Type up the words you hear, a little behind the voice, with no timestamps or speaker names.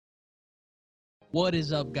What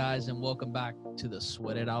is up, guys, and welcome back to the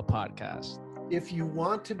Sweat It Out podcast. If you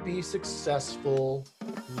want to be successful,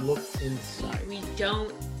 look inside. We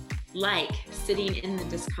don't like sitting in the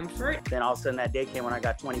discomfort. Then all of a sudden that day came when I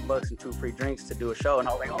got $20 and 2 free drinks to do a show, and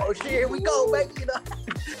I was like, oh shit, here we go, baby. You know?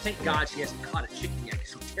 Thank God she hasn't caught a chicken yet, because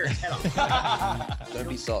she'll tear his head off. Don't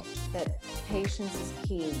be soft. That patience is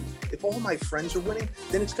key. If all my friends are winning,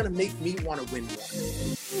 then it's going to make me want to win more.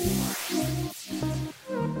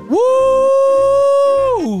 Woo!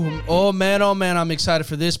 Oh man, I'm excited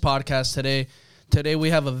for this podcast today. Today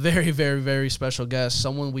we have a very, very, very special guest,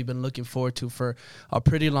 someone we've been looking forward to for a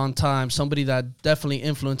pretty long time, somebody that definitely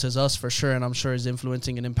influences us for sure, and I'm sure is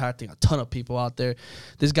influencing and impacting a ton of people out there.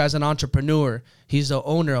 This guy's an entrepreneur. He's the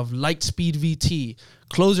owner of Lightspeed VT,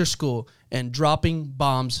 Closer School, and Dropping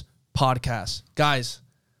Bombs podcast. Guys,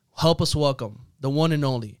 help us welcome the one and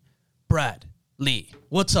only Brad Lee.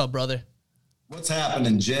 What's up, brother? What's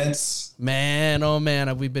happening, gents? Man, oh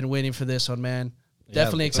man, we've been waiting for this one, man.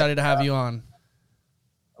 Definitely excited to have you on.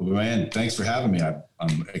 Man, thanks for having me.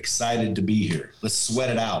 I'm excited to be here. Let's sweat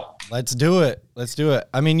it out. Let's do it.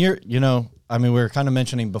 I mean, we were kind of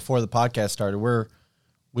mentioning before the podcast started,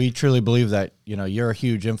 we truly believe that, you're a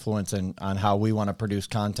huge influence on how we want to produce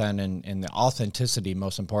content and the authenticity,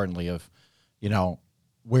 most importantly, of,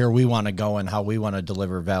 where we want to go and how we want to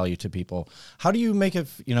deliver value to people. How do you make it,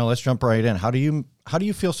 let's jump right in. How do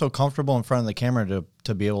you feel so comfortable in front of the camera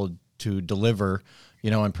to be able to deliver,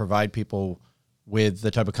 and provide people with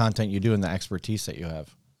the type of content you do and the expertise that you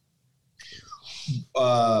have?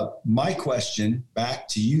 My question back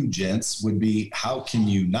to you, gents, would be, how can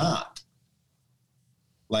you not?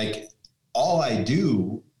 Like, all I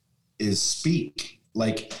do is speak.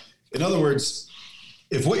 Like, in other words,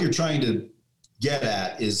 if what you're trying to get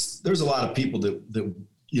at is, there's a lot of people that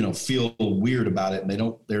feel weird about it,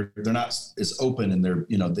 and they're not as open, and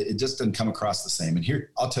it just doesn't come across the same. And here,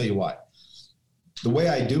 I'll tell you why. The way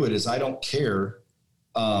I do it is I don't care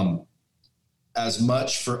as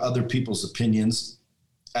much for other people's opinions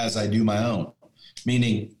as I do my own.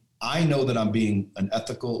 Meaning, I know that I'm being an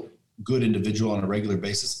ethical, good individual on a regular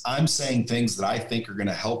basis. I'm saying things that I think are going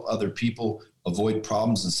to help other people avoid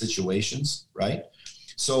problems and situations, right?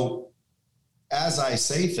 So as I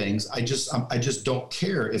say things, I just don't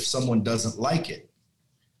care if someone doesn't like it.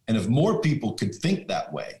 And if more people could think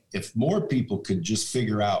that way, if more people could just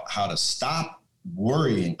figure out how to stop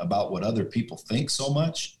worrying about what other people think so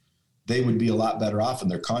much, they would be a lot better off, and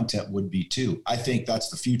their content would be too. I think that's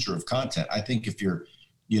the future of content. I think if you're,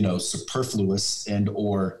 superfluous and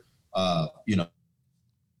or, of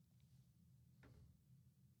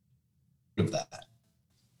that.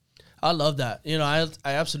 I love that. I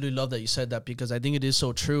absolutely love that you said that, because I think it is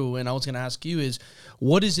so true. And I was going to ask you is,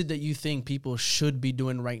 what is it that you think people should be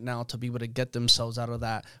doing right now to be able to get themselves out of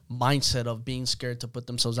that mindset of being scared to put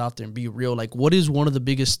themselves out there and be real? Like, what is one of the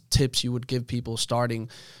biggest tips you would give people starting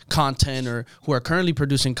content or who are currently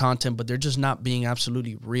producing content, but they're just not being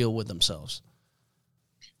absolutely real with themselves?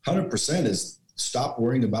 100% is stop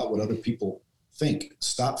worrying about what other people think.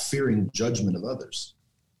 Stop fearing judgment of others.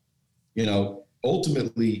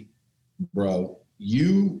 Ultimately, bro,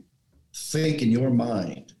 you think in your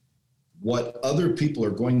mind what other people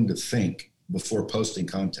are going to think before posting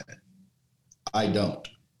content. I don't.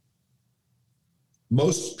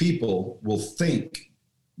 Most people will think,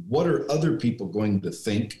 what are other people going to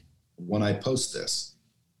think when I post this?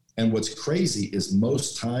 And what's crazy is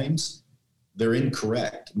most times they're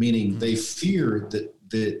incorrect, meaning they fear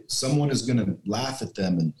that someone is going to laugh at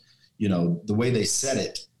them, and, the way they said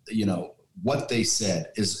it, what they said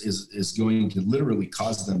is going to literally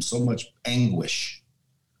cause them so much anguish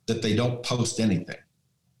that they don't post anything.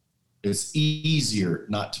 It's easier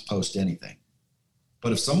not to post anything.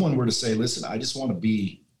 But if someone were to say, listen, I just want to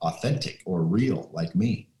be authentic or real like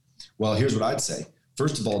me, well, here's what I'd say.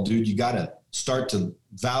 First of all, dude, you got to start to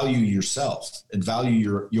value yourself and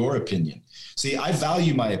value your opinion. See, I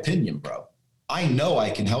value my opinion, bro. I know I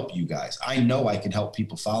can help you guys. I know I can help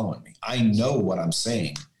people following me. I know what I'm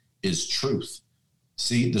saying is truth.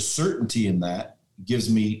 See, the certainty in that gives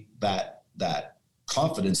me that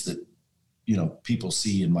confidence that, people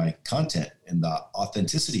see in my content and the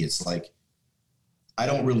authenticity. It's like, I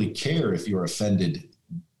don't really care if you're offended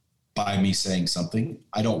by me saying something.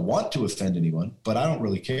 I don't want to offend anyone, but I don't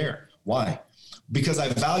really care. Why? Because I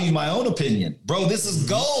value my own opinion. Bro, this is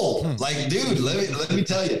gold. Like, dude, let me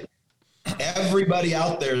tell you, everybody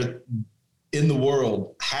out there in the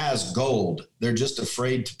world has gold. They're just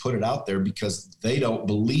afraid to put it out there because they don't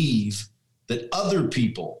believe that other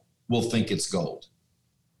people will think it's gold.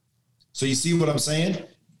 So you see what I'm saying?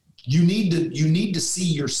 You need to see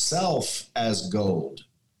yourself as gold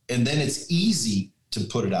And then it's easy to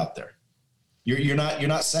put it out there. You're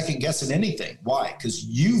not second guessing anything. Why? Because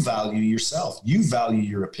you value yourself. You value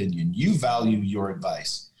your opinion. You value your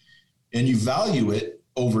advice, and you value it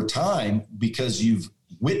over time because you've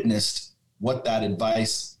witnessed what that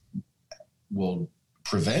advice will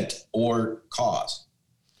prevent or cause.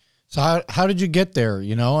 So how did you get there?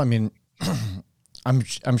 You know, I mean,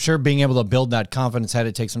 I'm sure being able to build that confidence had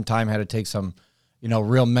to take some time, had to take some, you know,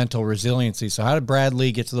 real mental resiliency. So how did Brad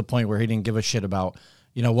Lea get to the point where he didn't give a shit about,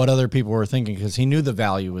 you know, what other people were thinking, because he knew the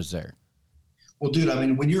value was there? Well, dude, I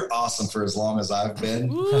mean, when you're awesome for as long as I've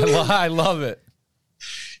been, I love it.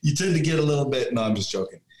 You tend to get a little bit, no, I'm just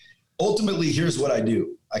joking. Ultimately, here's what I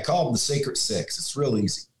do. I call them the Sacred Six. It's real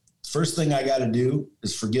easy. First thing I got to do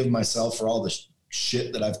is forgive myself for all the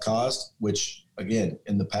shit that I've caused, which, again,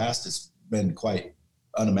 in the past, it's been quite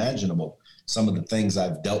unimaginable. Some of the things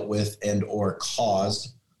I've dealt with and or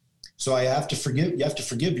caused. So I have to forgive. You have to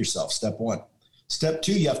forgive yourself, step one. Step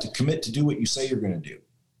two, you have to commit to do what you say you're going to do.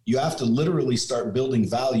 You have to literally start building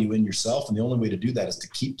value in yourself. And the only way to do that is to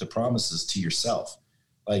keep the promises to yourself.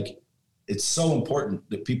 Like, it's so important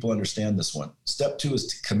that people understand this one. Step two is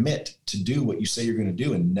to commit to do what you say you're going to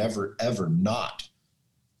do and never, ever not.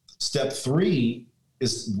 Step three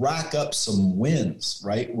is rack up some wins,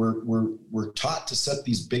 right? We're taught to set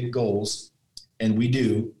these big goals, and we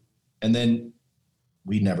do, and then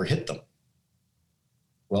we never hit them.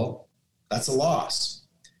 Well, that's a loss.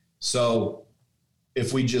 So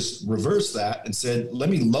if we just reverse that and said, let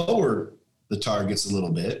me lower the targets a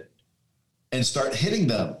little bit and start hitting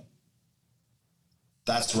them,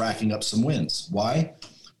 that's racking up some wins. Why?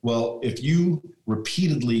 Well, if you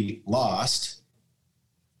repeatedly lost,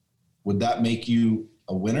 would that make you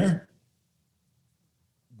a winner?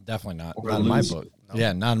 Definitely not. Or Not in my book. No.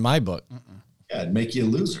 Yeah, not in my book. Yeah, it'd make you a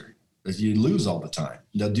loser if you lose all the time.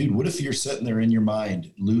 Now, dude, what if you're sitting there in your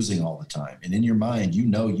mind losing all the time? And in your mind, you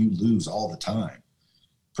know you lose all the time.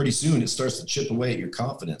 Pretty soon, it starts to chip away at your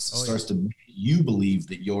confidence. It starts to make you believe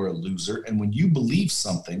that you're a loser. And when you believe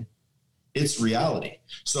something, it's reality.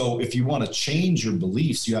 So if you want to change your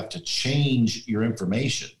beliefs, you have to change your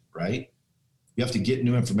information, right? You have to get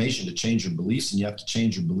new information to change your beliefs, and you have to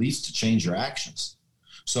change your beliefs to change your actions.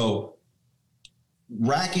 So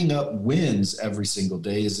racking up wins every single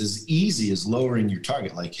day is as easy as lowering your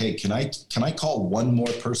target. Like, hey, can I call one more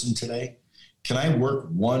person today? Can I work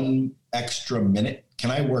one extra minute?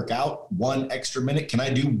 Can I work out one extra minute? Can I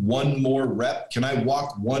do one more rep? Can I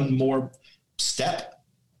walk one more step?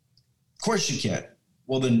 Of course you can.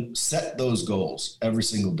 Well, then set those goals every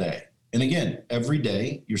single day. And again, every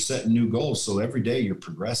day you're setting new goals. So every day you're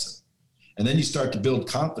progressing. And then you start to build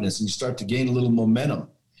confidence, and you start to gain a little momentum,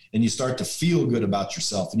 and you start to feel good about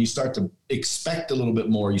yourself, and you start to expect a little bit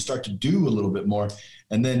more. You start to do a little bit more.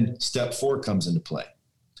 And then step 4 comes into play.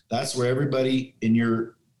 That's where everybody in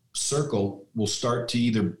your circle will start to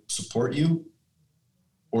either support you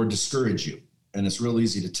or discourage you. And it's real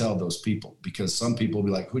easy to tell those people, because some people will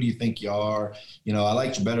be like, who do you think you are? You know, I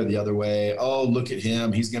liked you better the other way. Oh, look at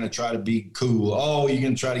him. He's going to try to be cool. Oh, you're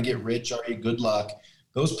going to try to get rich. Are you? Good luck.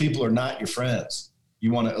 Those people are not your friends.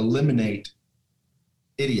 You want to eliminate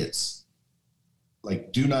idiots.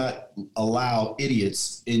 Like, do not allow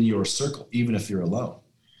idiots in your circle, even if you're alone.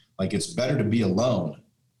 Like, it's better to be alone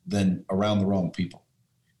than around the wrong people.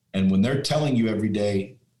 And when they're telling you every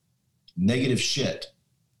day negative shit,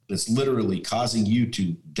 that's literally causing you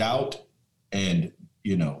to doubt and,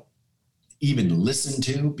 you know, even listen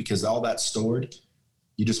to, because all that's stored,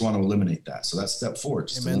 you just want to eliminate that. So that's step 4.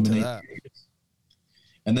 Just eliminate that.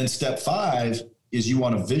 And then step 5 is you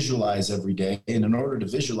want to visualize every day. And in order to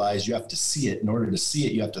visualize, you have to see it. In order to see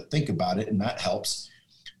it, you have to think about it, and that helps.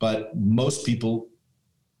 But most people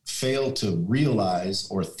fail to realize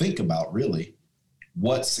or think about really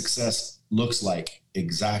what success looks like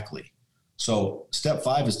exactly. So step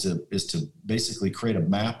 5 is to basically create a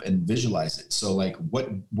map and visualize it. So like, what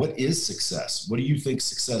is success? What do you think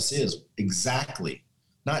success is exactly?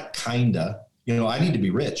 Not kinda. You know, I need to be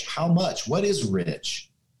rich. How much? What is rich?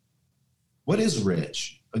 What is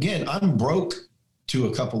rich? Again, I'm broke to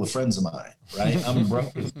a couple of friends of mine, right? I'm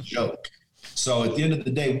broke as a joke. So at the end of the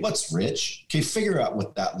day, what's rich? Okay, figure out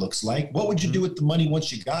what that looks like. What would you do with the money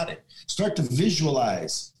once you got it? Start to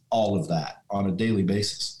visualize all of that on a daily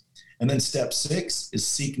basis. And then step 6 is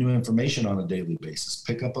seek new information on a daily basis.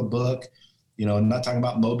 Pick up a book. You know, I'm not talking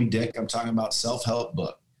about Moby Dick. I'm talking about self-help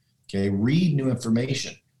book. Okay, read new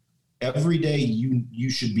information. Every day you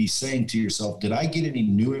should be saying to yourself, did I get any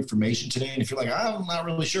new information today? And if you're like, I'm not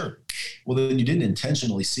really sure, well, then you didn't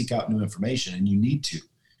intentionally seek out new information, and you need to.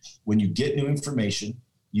 When you get new information,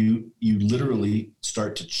 you literally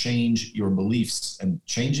start to change your beliefs, and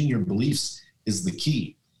changing your beliefs is the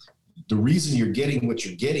key. The reason you're getting what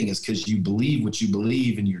you're getting is because you believe what you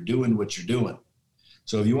believe and you're doing what you're doing.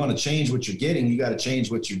 So if you want to change what you're getting, you got to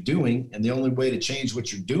change what you're doing. And the only way to change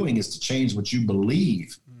what you're doing is to change what you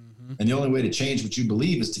believe. And the only way to change what you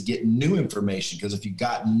believe is to get new information. Because if you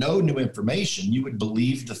got no new information, you would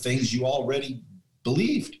believe the things you already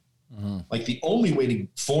believed. Like the only way to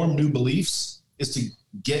form new beliefs is to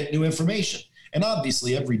get new information. And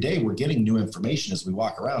obviously every day we're getting new information as we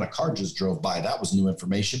walk around. A car just drove by. That was new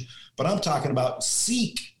information. But I'm talking about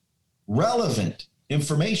seek relevant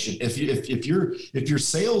information. If your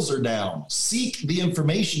sales are down, seek the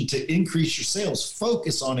information to increase your sales.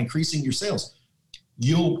 Focus on increasing your sales.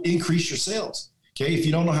 You'll increase your sales. Okay. If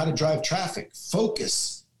you don't know how to drive traffic,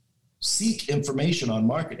 focus, seek information on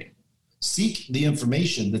marketing, seek the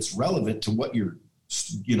information that's relevant to what you're,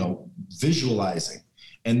 visualizing.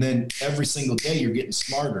 And then every single day you're getting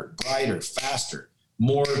smarter, brighter, faster,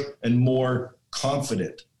 more and more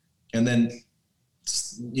confident. And then,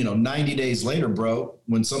 90 days later, bro,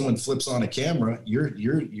 when someone flips on a camera,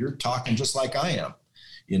 you're talking just like I am,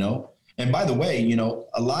 And by the way,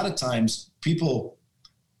 a lot of times people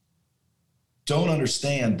don't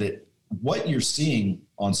understand that what you're seeing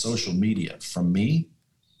on social media from me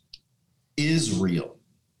is real.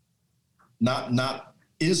 Not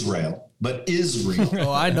Israel, but is real.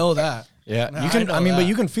 Oh, I know that. Yeah, you can. But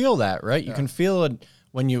you can feel that, right? You can feel it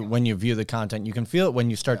when you view the content. You can feel it when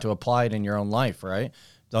you start to apply it in your own life, right?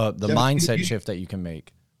 The mindset shift that you can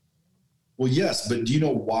make. Well, yes, but do you know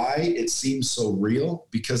why it seems so real?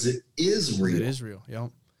 Because it is real. It is real. Yeah.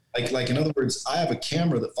 Like in other words, I have a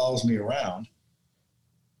camera that follows me around.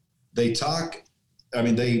 They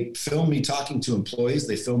film me talking to employees.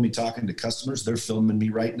 They film me talking to customers. They're filming me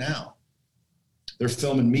right now. They're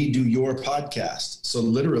filming me do your podcast. So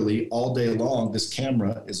literally all day long, this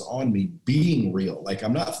camera is on me being real. Like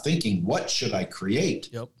I'm not thinking, what should I create?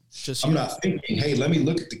 Yep. I'm not thinking, hey, let me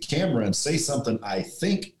look at the camera and say something I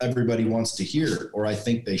think everybody wants to hear or I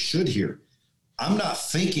think they should hear. I'm not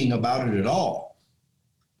thinking about it at all.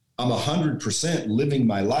 I'm 100% living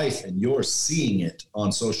my life and you're seeing it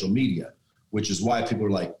on social media, which is why people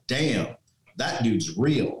are like, damn, that dude's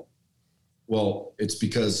real. Well, it's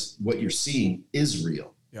because what you're seeing is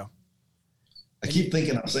real. Yeah. I keep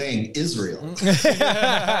thinking I'm saying Israel.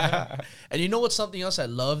 And you know what's something else I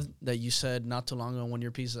love that you said not too long ago on one of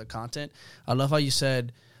your pieces of content? I love how you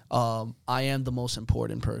said, I am the most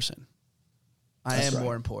important person. That's right.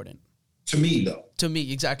 More important. To me, though. To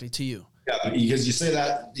me, exactly, to you. Yeah, because you say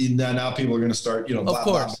that, now people are going to start, of course. Blah,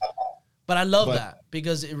 blah, blah. But I love that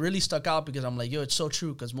because it really stuck out because I'm like, it's so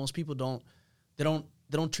true because most people don't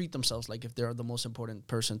treat themselves like if they're the most important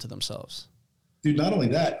person to themselves. Dude, not only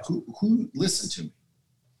that, who listen to me?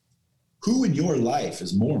 Who in your life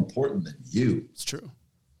is more important than you? It's true.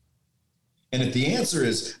 And if the answer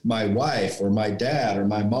is my wife or my dad or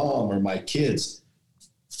my mom or my kids,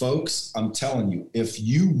 folks, I'm telling you, if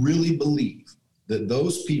you really believe that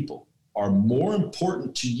those people are more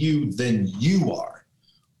important to you than you are,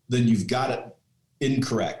 then you've got it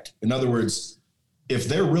incorrect. In other words, if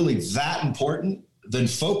they're really that important, then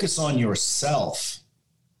focus on yourself.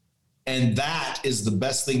 And that is the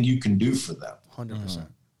best thing you can do for them. 100%.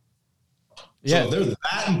 Yeah. So if they're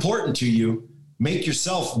that important to you, make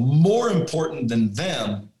yourself more important than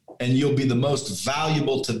them, and you'll be the most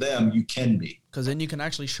valuable to them you can be. Because then you can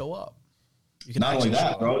actually show up. Not only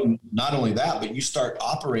that, bro. Not only that, but you start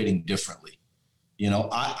operating differently.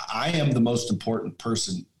 I am the most important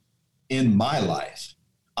person in my life.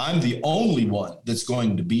 I'm the only one that's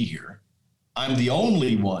going to be here. I'm the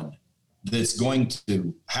only one that's going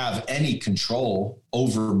to have any control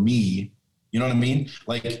over me. You know what I mean?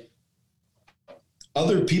 Like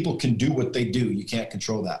other people can do what they do. You can't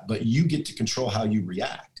control that, but you get to control how you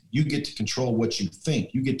react. You get to control what you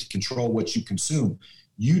think. You get to control what you consume.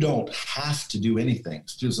 You don't have to do anything.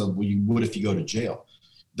 It's just like you would if you go to jail.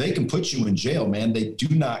 They can put you in jail, man. They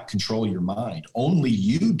do not control your mind. Only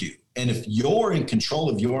you do. And if you're in control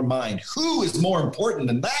of your mind, who is more important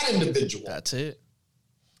than that individual? That's it.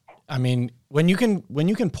 I mean, when you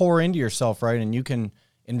can pour into yourself, right, and you can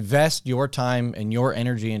invest your time and your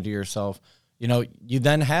energy into yourself, you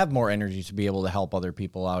then have more energy to be able to help other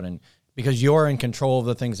people out, and because you're in control of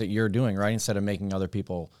the things that you're doing, right, instead of making other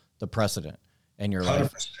people the precedent in your 100%.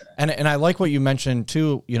 Life. And I like what you mentioned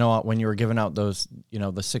too, when you were giving out those,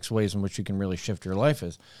 the 6 ways in which you can really shift your life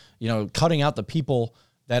is, cutting out the people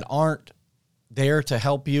that aren't there to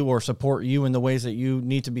help you or support you in the ways that you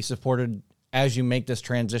need to be supported as you make this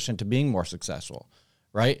transition to being more successful,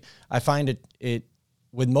 right? I find it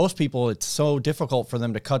with most people, it's so difficult for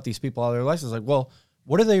them to cut these people out of their lives. It's like, well,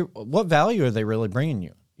 what value are they really bringing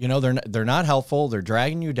you? You know, they're not helpful. They're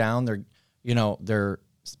dragging you down. They're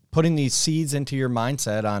putting these seeds into your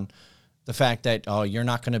mindset on the fact that, oh, you're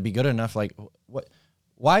not going to be good enough. Like,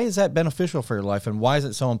 why is that beneficial for your life? And why is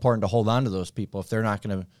it so important to hold on to those people if they're not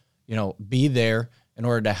going to, you know, be there in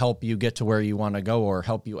order to help you get to where you want to go or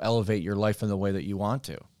help you elevate your life in the way that you want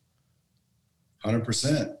to?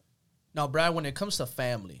 100%. Now, Brad, when it comes to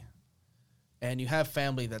family, and you have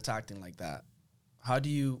family that's acting like that, how do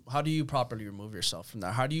you properly remove yourself from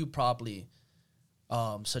that? How do you properly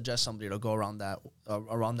suggest somebody to go around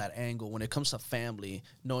that angle when it comes to family,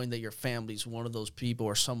 knowing that your family's one of those people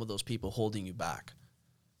or some of those people holding you back?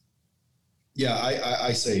 Yeah,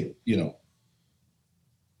 I say, you know,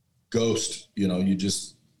 ghost, you know, you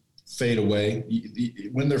just fade away.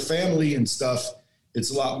 When they're family and stuff,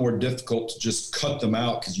 it's a lot more difficult to just cut them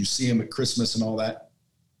out because you see them at Christmas and all that,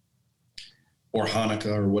 or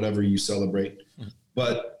Hanukkah or whatever you celebrate.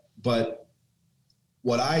 But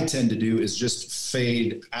what I tend to do is just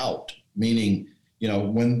fade out, meaning, you know,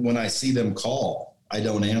 when I see them call, I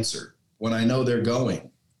don't answer. When I know they're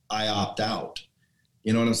going, I opt out.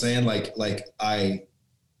 You know what I'm saying? Like I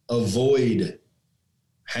avoid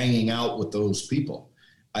hanging out with those people.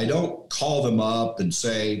 I don't call them up and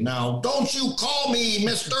say, now, don't you call me,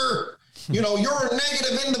 mister. You know, you're a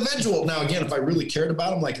negative individual. Now, again, if I really cared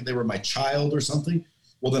about them, like if they were my child or something,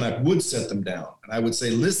 well, then I would set them down. And I would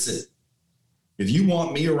say, listen, if you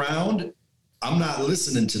want me around, I'm not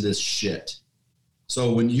listening to this shit.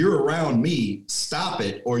 So when you're around me, stop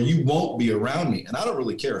it or you won't be around me. And I don't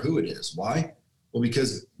really care who it is. Why? Well,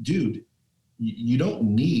 because, dude, you don't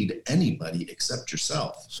need anybody except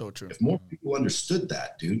yourself. So true. If more people understood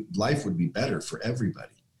that, dude, life would be better for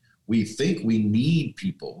everybody. We think we need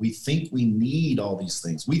people. We think we need all these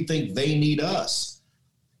things. We think they need us,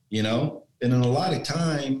 you know? And in a lot of the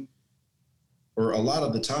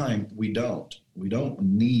time, we don't. We don't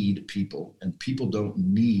need people, and people don't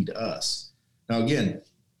need us. Now, again,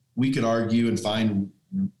 we could argue and find,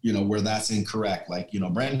 you know, where that's incorrect. Like, you know,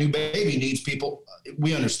 brand new baby needs people.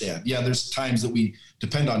 We understand. Yeah, there's times that we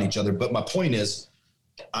depend on each other. But my point is,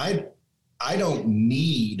 I don't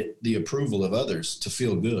need the approval of others to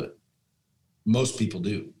feel good. Most people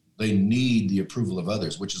do. They need the approval of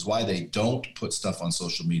others, which is why they don't put stuff on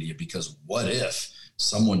social media, because what if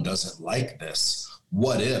someone doesn't like this?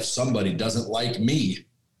 What if somebody doesn't like me?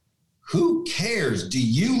 Who cares? Do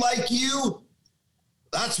you like you?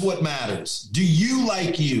 That's what matters. Do you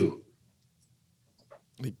like you?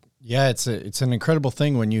 Yeah, it's an incredible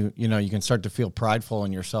thing when you can start to feel prideful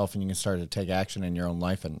in yourself and you can start to take action in your own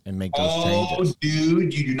life and make those changes. Oh,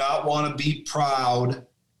 dude, you do not want to be proud.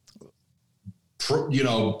 You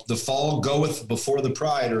know, the fall goeth before the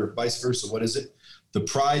pride, or vice versa. What is it? The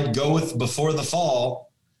pride goeth before the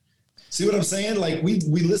fall. See what I'm saying? Like we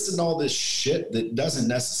listen to all this shit that doesn't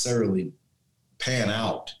necessarily pan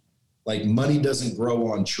out. Like money doesn't grow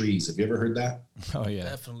on trees. Have you ever heard that? Oh yeah,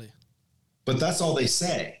 definitely. But that's all they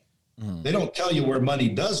say. They don't tell you where money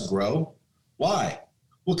does grow. Why?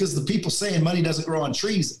 Well, because the people saying money doesn't grow on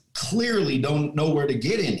trees clearly don't know where to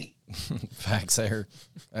get any. Facts there.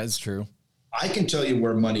 That's true. I can tell you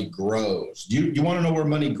where money grows. You want to know where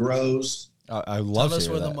money grows? I love Tell us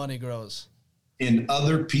where that. the money grows. In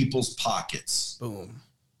other people's pockets. Boom.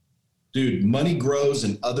 Dude, money grows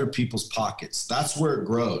in other people's pockets. That's where it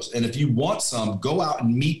grows. And if you want some, go out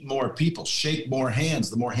and meet more people, shake more hands.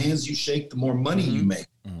 The more hands you shake, the more money you make.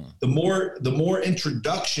 The more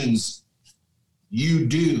introductions you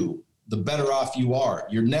do, the better off you are.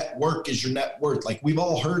 Your network is your net worth. Like we've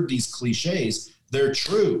all heard these cliches. They're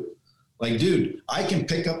true. Like, dude, I can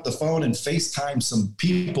pick up the phone and FaceTime some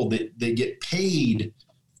people that get paid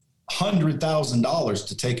 $100,000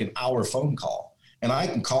 to take an hour phone call. And I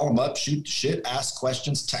can call them up, shoot the shit, ask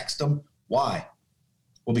questions, text them. Why?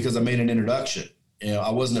 Well, because I made an introduction. You know,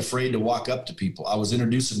 I wasn't afraid to walk up to people. I was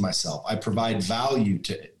introducing myself. I provide value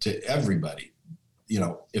to everybody. You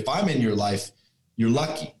know, if I'm in your life, you're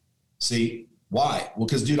lucky. See, why? Well,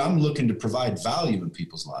 because, dude, I'm looking to provide value in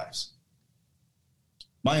people's lives.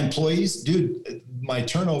 My employees, dude, my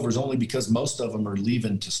turnover is only because most of them are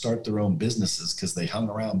leaving to start their own businesses because they hung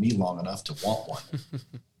around me long enough to want one.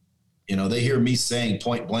 You know, they hear me saying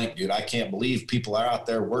point blank, dude, I can't believe people are out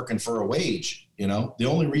there working for a wage. You know, the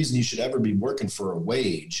only reason you should ever be working for a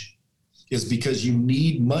wage is because you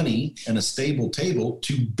need money and a stable table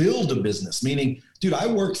to build a business. Meaning, dude, I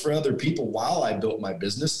worked for other people while I built my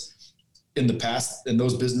business in the past, and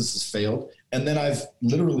those businesses failed. And then I've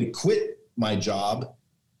literally quit my job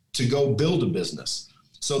to go build a business.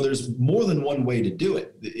 So there's more than one way to do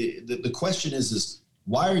it. The question is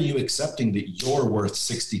why are you accepting that you're worth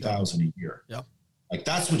 $60,000 a year? Yeah. Like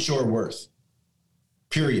that's what you're worth,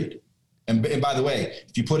 period. And by the way,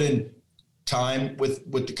 if you put in time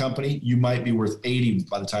with the company, you might be worth 80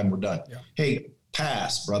 by the time we're done. Yeah. Hey,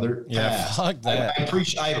 pass, brother. Pass. Fuck that. I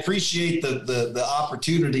appreciate the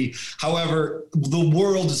opportunity. However, the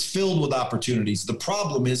world is filled with opportunities. The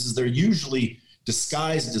problem is they're usually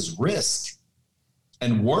disguised as risk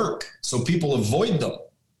and work, so people avoid them.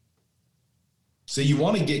 So you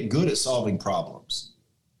want to get good at solving problems.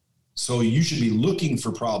 So you should be looking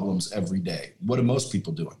for problems every day. What are most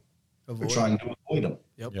people doing? They're trying to avoid them.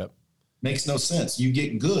 Yep. Makes no sense. You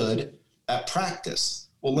get good at practice.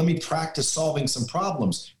 Well, let me practice solving some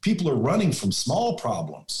problems. People are running from small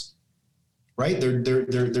problems, right? They're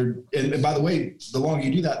and by the way, the longer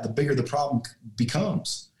you do that, the bigger the problem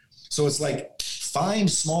becomes. So it's like find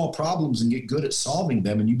small problems and get good at solving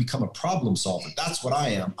them, and you become a problem solver. That's what I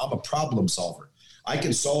am. I'm a problem solver. I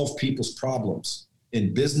can solve people's problems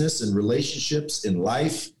in business, in relationships, in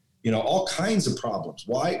life, all kinds of problems.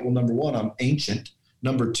 Why? Well, number one, I'm ancient.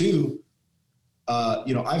 Number two,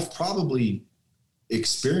 I've probably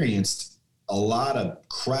experienced a lot of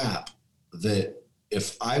crap that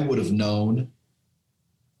if I would have known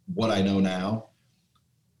what I know now,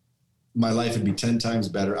 my life would be 10 times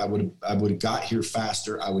better. I would have got here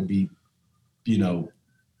faster. I would be,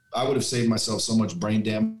 I would have saved myself so much brain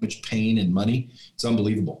damage, pain, and money. It's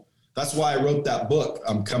unbelievable. That's why I wrote that book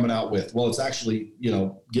I'm coming out with. Well, it's actually,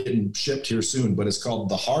 getting shipped here soon, but it's called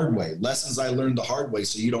The Hard Way, Lessons I Learned the Hard Way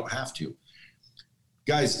so you don't have to.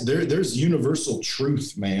 Guys, there's universal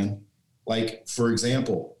truth, man. Like, for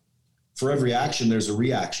example, for every action, there's a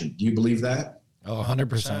reaction. Do you believe that? Oh,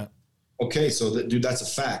 100%. Okay, so that's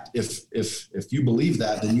a fact. If you believe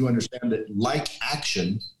that, then you understand that like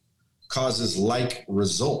action causes like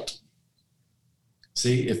result.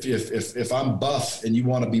 See, if I'm buff and you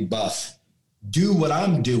want to be buff, do what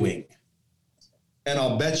I'm doing, and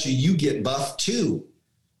I'll bet you get buff too.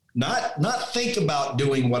 Not think about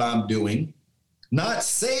doing what I'm doing, not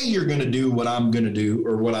say you're going to do what I'm going to do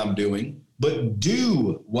or what I'm doing, but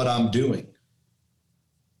do what I'm doing.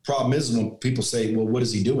 Problem is when people say, well, what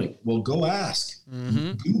is he doing? Well, go ask.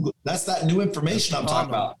 Mm-hmm. Google. That's that new information I'm talking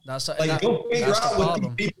about. Go figure out what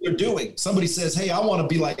these people are doing. Somebody says, hey, I want to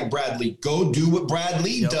be like Brad Lee. Go do what Brad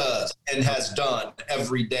Lee does and has done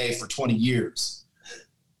every day for 20 years.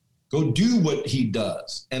 Go do what he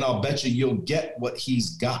does, and I'll bet you'll get what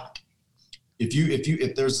he's got.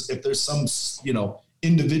 If there's some,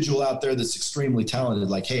 individual out there that's extremely talented,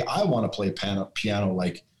 like, hey, I want to play piano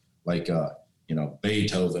like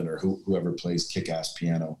Beethoven or whoever plays kick-ass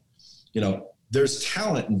piano, there's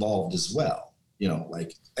talent involved as well.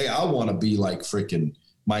 Like, hey, I want to be like freaking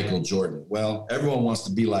Michael Jordan. Well, everyone wants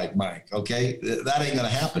to be like Mike. Okay. That ain't going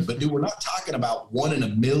to happen. But dude, we're not talking about one in a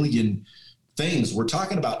million things. We're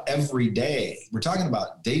talking about every day. We're talking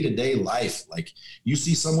about day-to-day life. Like, you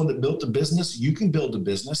see someone that built a business, you can build a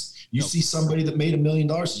business. You see somebody that made $1 million,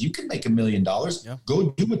 you can make $1 million.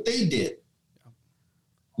 Go do what they did.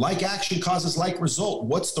 Like action causes like result.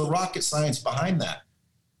 What's the rocket science behind that?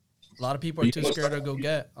 A lot of people are too scared to go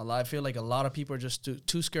get. I feel like a lot of people are just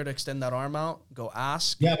too scared to extend that arm out, go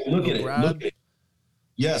ask. Yeah, but look at it.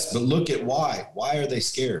 Yes, but look at why. Why are they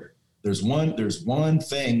scared? There's one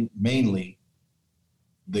thing mainly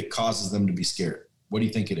that causes them to be scared. What do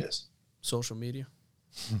you think it is? Social media.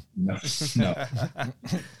 No.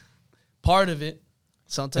 Part of it.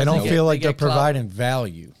 Sometimes they don't feel like they're providing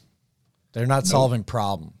value. They're not solving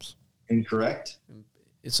problems. Incorrect.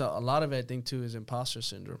 It's a lot of it, I think, too, is imposter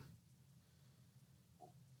syndrome.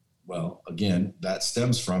 Well, again, that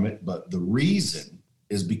stems from it, but the reason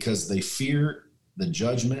is because they fear the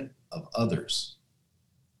judgment of others.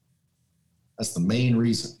 That's the main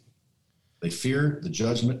reason. They fear the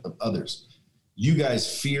judgment of others. You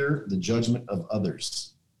guys fear the judgment of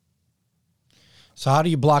others. So how do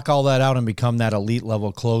you block all that out and become that elite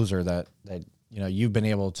level closer that you've been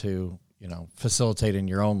able to facilitate in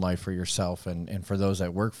your own life for yourself and for those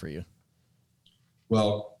that work for you?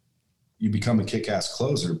 Well, you become a kick-ass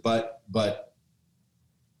closer, but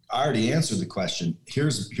I already answered the question.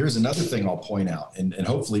 Here's another thing I'll point out and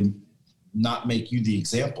hopefully not make you the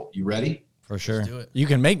example. You ready? For sure. You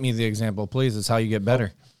can make me the example, please. It's how you get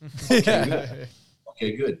better. Okay,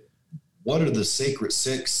 good. What are the sacred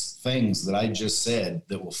 6 things that I just said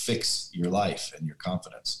that will fix your life and your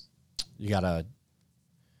confidence? You got to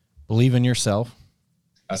believe in yourself.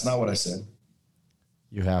 That's not what I said.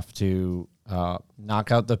 You have to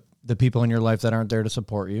knock out the people in your life that aren't there to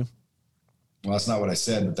support you. Well, that's not what I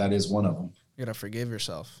said, but that is one of them. You got to forgive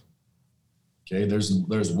yourself. Okay,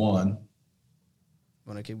 there's one.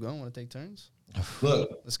 Want to keep going? Want to take turns?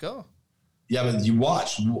 Look. Let's go. Yeah, but you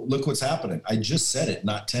watch. Look what's happening. I just said it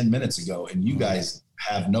not 10 minutes ago, and you guys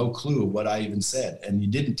have no clue what I even said, and you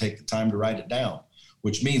didn't take the time to write it down,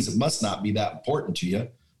 which means it must not be that important to you.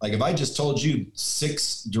 Like if I just told you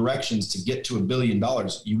 6 directions to get to $1 billion,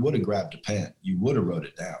 you would have grabbed a pen. You would have wrote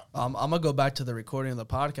it down. I'm going to go back to the recording of the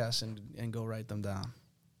podcast and go write them down.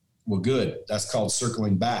 Well, good. That's called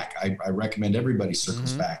circling back. I recommend everybody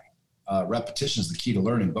circles back. Repetition is the key to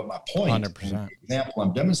learning. But my point, 100%. the example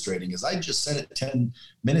I'm demonstrating is I just said it 10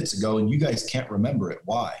 minutes ago, and you guys can't remember it.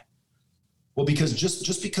 Why? Well, because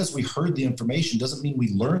just because we heard the information doesn't mean we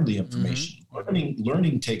learned the information.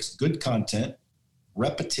 Learning takes good content,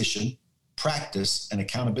 repetition, practice, and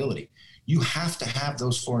accountability. You have to have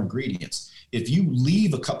those 4 ingredients. If you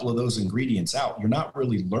leave a couple of those ingredients out, you're not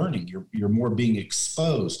really learning. You're more being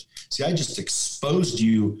exposed. See, I just exposed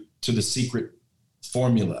you to the secret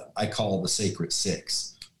formula I call the Sacred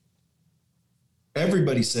 6.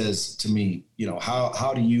 Everybody says to me,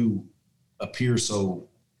 how do you appear so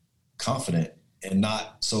confident and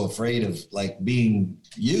not so afraid of like being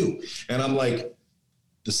you? And I'm like,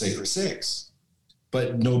 the Sacred 6.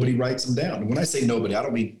 But nobody writes them down. And when I say nobody, I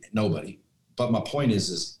don't mean nobody. But my point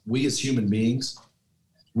is we as human beings,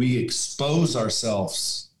 we expose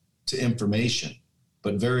ourselves to information,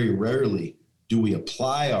 but very rarely do we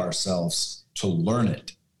apply ourselves to learn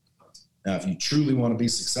it. Now, if you truly want to be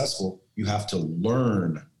successful, you have to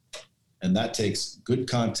learn. And that takes good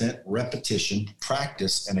content, repetition,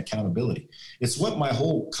 practice, and accountability. It's what my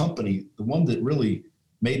whole company, the one that really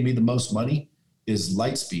made me the most money, is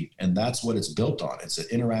Lightspeed. And that's what it's built on. It's an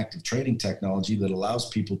interactive training technology that allows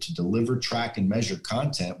people to deliver, track, and measure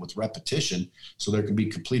content with repetition so there can be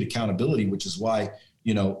complete accountability, which is why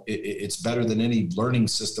it's better than any learning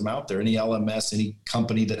system out there, any LMS, any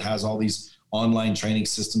company that has all these online training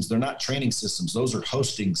systems. They're not training systems. Those are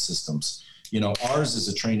hosting systems. Ours is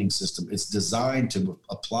a training system. It's designed to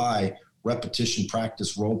apply repetition,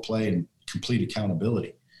 practice, role play, and complete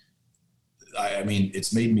accountability. I mean,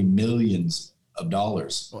 it's made me millions of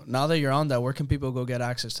dollars. Well, now that you're on that, where can people go get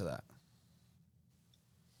access to that?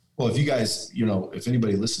 Well, if you guys, if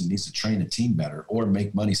anybody listening needs to train a team better or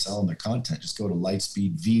make money selling their content, just go to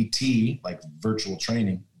LightspeedVT, like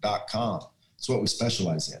virtualtraining.com. That's what we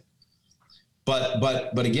specialize in.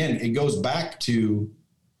 But again, it goes back to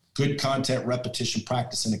good content, repetition,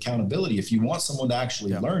 practice, and accountability. If you want someone to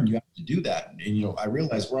actually learn, you have to do that. And, I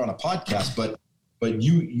realize we're on a podcast, but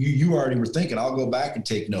you already were thinking, I'll go back and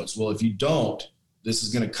take notes. Well, if you don't, this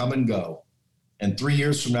is going to come and go. And 3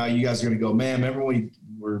 years from now, you guys are going to go, man, remember when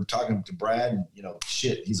we were talking to Brad and,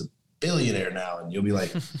 he's a billionaire now. And you'll be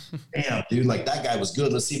like, damn, dude, like that guy was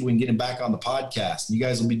good. Let's see if we can get him back on the podcast. And you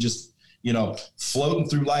guys will be just, floating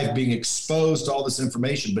through life, being exposed to all this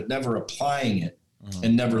information, but never applying it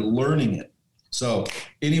and never learning it. So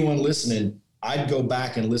anyone listening, I'd go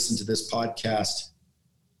back and listen to this podcast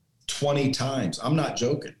 20 times. I'm not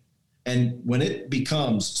joking. And when it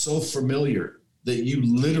becomes so familiar that you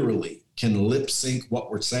literally can lip sync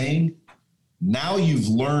what we're saying, now you've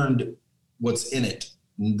learned what's in it.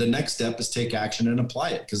 The next step is take action and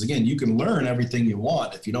apply it. Because again, you can learn everything you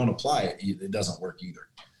want. If you don't apply it, it doesn't work either.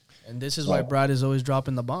 And this is why Brad is always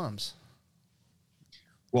dropping the bombs.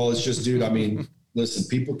 Well, it's just, dude, I mean, listen,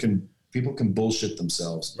 people can bullshit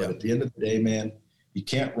themselves. But at the end of the day, man, you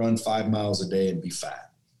can't run 5 miles a day and be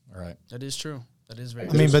fat. All right. That is true. That is very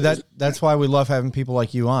I mean, but that's why we love having people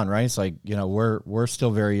like you on, right? It's like, we're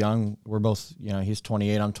still very young. We're both, he's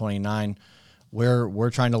 28, I'm 29.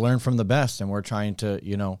 We're trying to learn from the best, and we're trying to,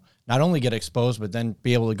 not only get exposed, but then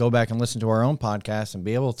be able to go back and listen to our own podcast and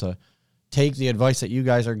be able to take the advice that you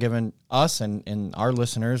guys are giving us and our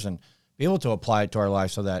listeners and be able to apply it to our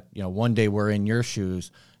lives so that, one day we're in your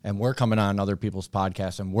shoes and we're coming on other people's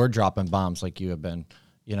podcasts and we're dropping bombs like you have been,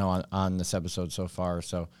 on this episode so far.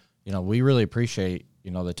 So, we really appreciate,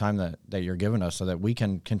 the time that you're giving us so that we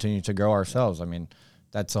can continue to grow ourselves. I mean,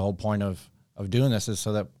 that's the whole point of doing this is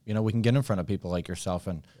so that, we can get in front of people like yourself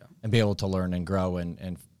and be able to learn and grow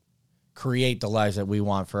and create the lives that we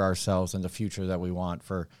want for ourselves and the future that we want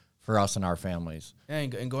for us and our families.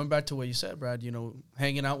 And going back to what you said, Brad,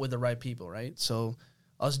 hanging out with the right people, right? So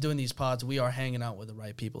us doing these pods, we are hanging out with the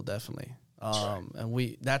right people, definitely.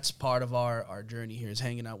 And that's part of our journey here is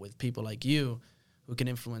hanging out with people like you who can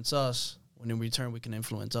influence us when in return we can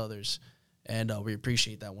influence others. And we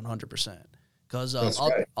appreciate that 100%. Because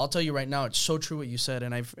I'll tell you right now, it's so true what you said,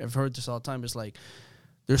 and I've heard this all the time. It's like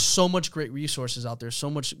there's so much great resources out there, so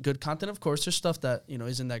much good content. Of course, there's stuff that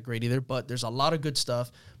isn't that great either, but there's a lot of good stuff.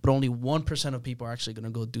 But only 1% of people are actually going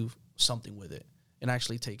to go do something with it and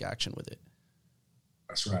actually take action with it.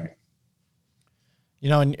 That's right. You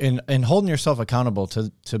know, and holding yourself accountable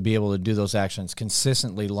to be able to do those actions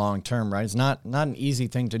consistently long term, right? It's not an easy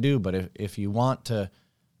thing to do, but if you want to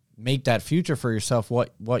make that future for yourself,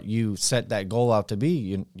 what you set that goal out to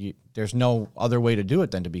be, there's no other way to do it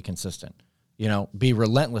than to be consistent. You know, be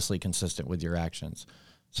relentlessly consistent with your actions.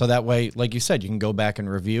 So that way, like you said, you can go back and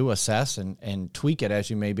review, assess, and tweak it as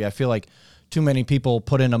you may be. I feel like too many people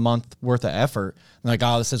put in a month worth of effort and like,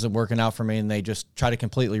 oh, this isn't working out for me, and they just try to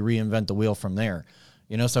completely reinvent the wheel from there.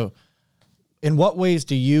 You know, so in what ways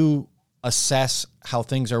do you assess how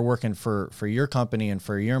things are working for your company and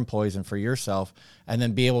for your employees and for yourself, and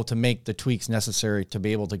then be able to make the tweaks necessary to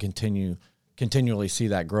be able to continually see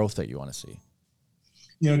that growth that you want to see?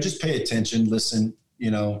 You know, just pay attention, listen,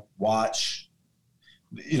 you know, watch.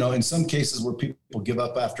 You know, in some cases where people give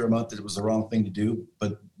up after a month, it was the wrong thing to do,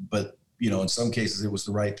 but you know, in some cases it was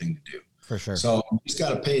the right thing to do. For sure. So you just got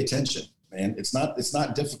to pay attention, man. It's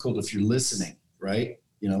not difficult if you're listening, right?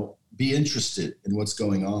 You know, be interested in what's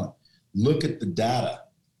going on. Look at the data.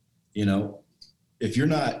 You know, if you're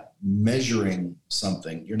not measuring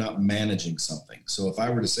something, you're not managing something. So if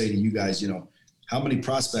I were to say to you guys, you know, how many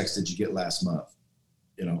prospects did you get last month?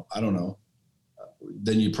 You know, I don't know.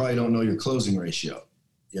 Then you probably don't know your closing ratio.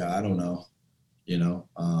 Yeah, I don't know. You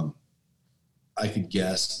know, I could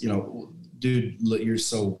guess, you know, dude, you're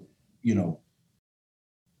so, you know,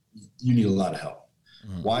 you need a lot of help.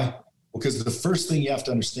 Mm. Why? Because the first thing you have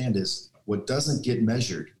to understand is what doesn't get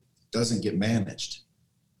measured doesn't get managed.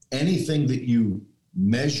 Anything that you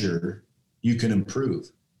measure, you can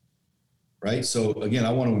improve, right? So again,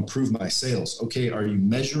 I want to improve my sales. Okay, are you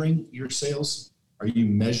measuring your sales? Are you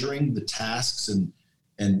measuring the tasks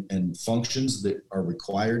and functions that are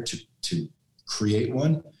required to create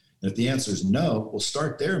one? And if the answer is no, we'll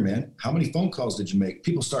start there, man. How many phone calls did you make?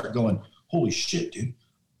 People start going, holy shit, dude.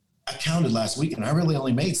 I counted last week and I really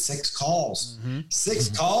only made 6 calls. Mm-hmm. 6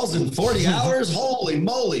 calls in 40 hours? Holy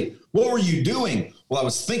moly. What were you doing? Well, I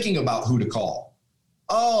was thinking about who to call.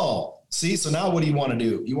 Oh, see, so now what do you want to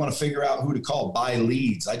do? You want to figure out who to call, buy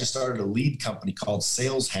leads. I just started a lead company called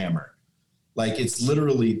Sales Hammer. Like, it's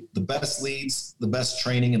literally the best leads, the best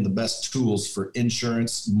training, and the best tools for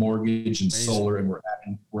insurance, mortgage, and Amazing. Solar. And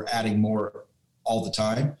we're adding more all the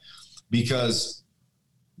time because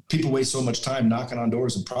people waste so much time knocking on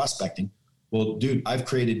doors and prospecting. Well, dude, I've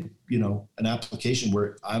created, you know, an application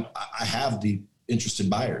where I have the interested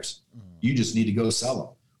buyers. You just need to go sell them.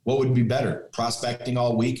 What would be better, prospecting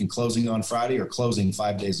all week and closing on Friday, or closing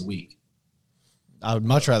 5 days a week? I would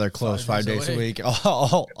much rather close 5 days a week,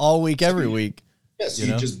 all week, every week. Yes,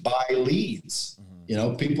 you just buy leads. Mm-hmm. You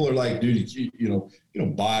know, people are like, dude, you know,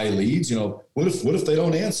 buy leads. You know, what if they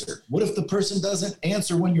don't answer? What if the person doesn't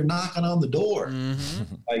answer when you're knocking on the door?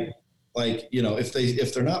 Mm-hmm. Like, you know, if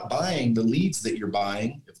they're not buying the leads that you're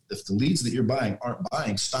buying, if the leads that you're buying aren't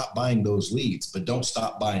buying, stop buying those leads, but don't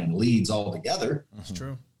stop buying leads altogether. That's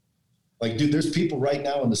true. Like, dude, there's people right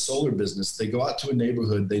now in the solar business. They go out to a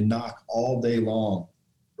neighborhood, they knock all day long,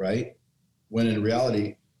 right? When in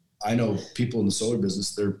reality, I know people in the solar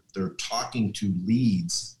business, they're talking to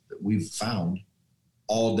leads that we've found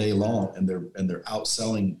all day long, and they're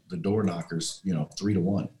outselling the door knockers, you know,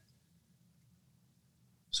 3-1.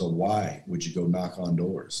 So why would you go knock on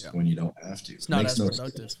doors when you don't have to? It's not as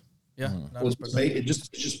productive. Yeah. It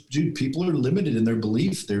just, dude, people are limited in their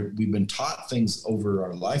belief. We've been taught things over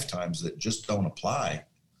our lifetimes that just don't apply.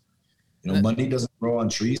 You know, money doesn't grow on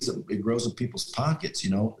trees. It grows in people's pockets.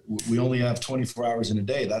 You know, we only have 24 hours in a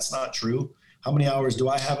day. That's not true. How many hours do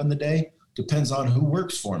I have in the day? Depends on who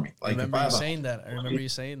works for me. Like, I remember you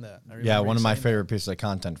saying that. Yeah, one of my favorite pieces of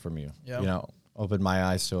content from you. Yep. You know, opened my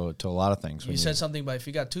eyes to a lot of things. You said something about if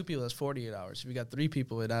you got 2 people, that's 48 hours. If you got 3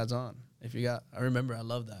 people, it adds on. I remember, I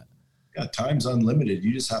love that. Yeah, time's unlimited.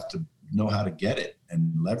 You just have to know how to get it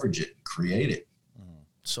and leverage it, create it.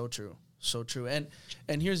 So true. So true. And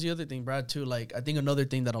here's the other thing, Brad, too. Like, I think another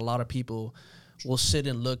thing that a lot of people will sit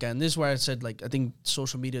and look at, and this is why I said, like, I think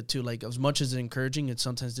social media too, like, as much as it's encouraging, it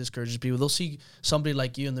sometimes discourages people. They'll see somebody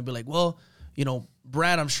like you and they'll be like, well, you know,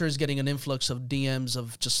 Brad, I'm sure is getting an influx of DMs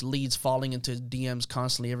of just leads falling into DMs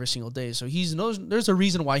constantly every single day. So there's a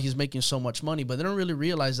reason why he's making so much money, but they don't really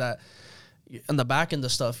realize that in the back end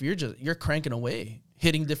of stuff, you're cranking away,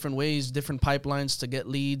 hitting different ways, different pipelines to get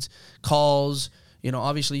leads, calls. You know,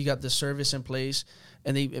 obviously you got this service in place,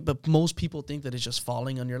 but most people think that it's just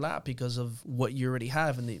falling on your lap because of what you already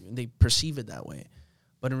have, and they perceive it that way.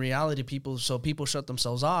 But in reality, people shut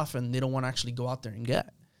themselves off, and they don't want to actually go out there and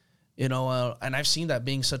get. You know, and I've seen that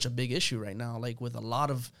being such a big issue right now, like with a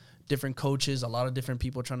lot of different coaches, a lot of different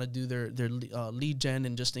people trying to do their lead gen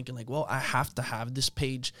and just thinking like, well, I have to have this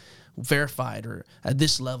page verified or at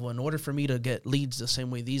this level in order for me to get leads the same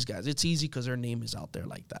way these guys. It's easy because their name is out there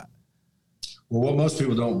like that. Well, what most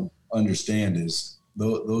people don't understand is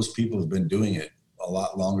those people have been doing it a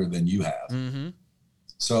lot longer than you have. Mm-hmm.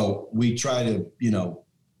 So we try to,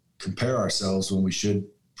 compare ourselves when we should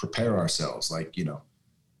prepare ourselves. Like,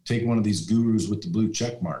 take one of these gurus with the blue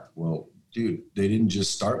check mark. Well, dude, they didn't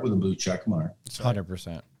just start with a blue check mark.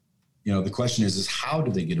 100%. The question is how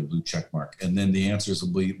do they get a blue check mark? And then the answers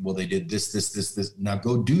will be, well, they did this. Now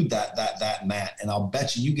go do that, and that. And I'll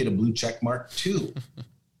bet you get a blue check mark too.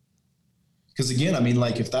 Because again,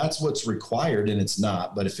 if that's what's required, and it's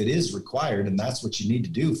not, but if it is required and that's what you need to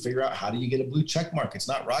do, figure out how do you get a blue check mark? It's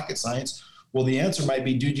not rocket science. Well, the answer might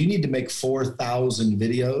be, dude, you need to make 4,000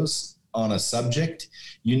 videos on a subject.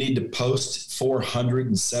 You need to post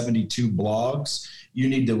 472 blogs. You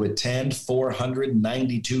need to attend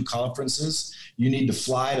 492 conferences. You need to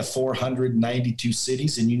fly to 492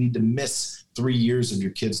 cities, and you need to miss 3 years of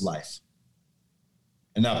your kid's life.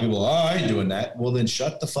 And now people are, I ain't doing that. Well, then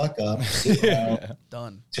shut the fuck up. Sit down,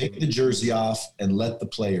 done. Take the jersey off and let the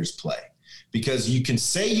players play. Because you can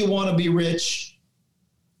say you want to be rich,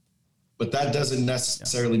 but that doesn't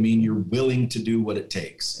necessarily mean you're willing to do what it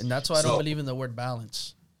takes. And that's why I don't believe in the word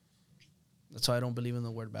balance. That's why I don't believe in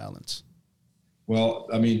the word balance. Well,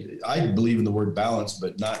 I believe in the word balance,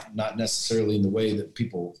 but not necessarily in the way that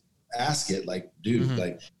people ask it. Like, dude,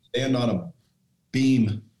 like stand on a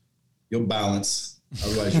beam, you'll balance.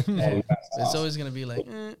 Otherwise, it's always going to be like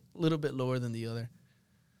a little bit lower than the other.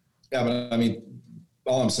 Yeah, but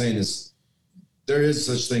all I'm saying is there is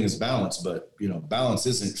such thing as balance, but balance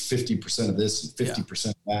isn't 50% of this and 50%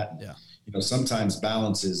 of that. Yeah. Sometimes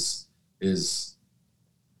balance is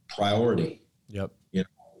priority. Yep.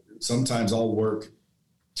 Sometimes I'll work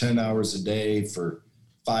 10 hours a day for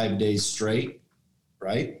 5 days straight,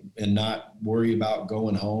 right? And not worry about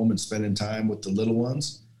going home and spending time with the little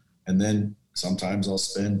ones. And then sometimes I'll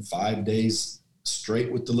spend 5 days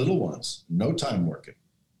straight with the little ones, no time working.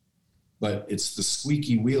 But it's the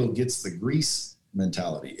squeaky wheel gets the grease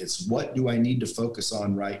mentality. It's what do I need to focus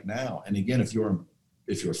on right now? And again, if your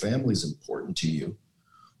family is important to you,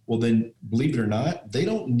 well, then believe it or not, they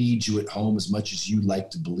don't need you at home as much as you like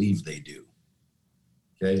to believe they do.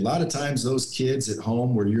 Okay. A lot of times those kids at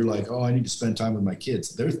home where you're like, oh, I need to spend time with my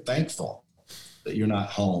kids. They're thankful that you're not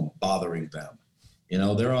home bothering them.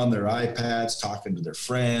 They're on their iPads talking to their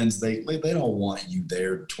friends. They don't want you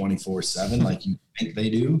there 24/7 like you think they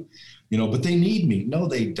do, but they need me. No,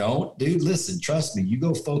 they don't, dude. Listen, trust me, you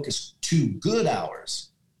go focus 2 good hours.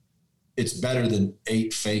 It's better than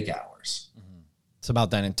 8 fake hours. It's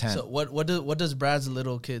about that intent. So what does Brad's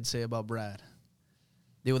little kid say about Brad?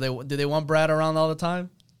 Do they want Brad around all the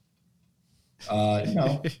time?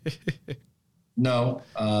 No.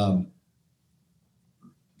 No.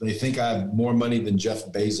 They think I have more money than Jeff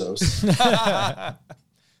Bezos.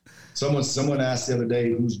 Someone asked the other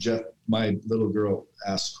day, who's Jeff? My little girl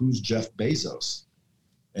asked, who's Jeff Bezos?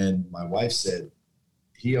 And my wife said,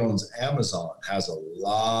 he owns Amazon, has a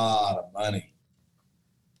lot of money.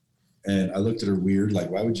 And I looked at her weird, like,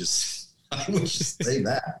 why would you say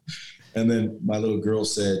that? And then my little girl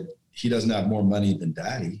said, he doesn't have more money than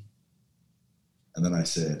daddy. And then I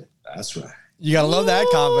said, that's right. You got to love that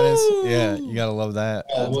confidence. Yeah, you got to love that.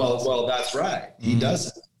 Well, that's right. He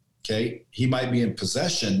doesn't. Okay. He might be in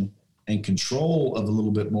possession and control of a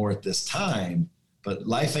little bit more at this time, but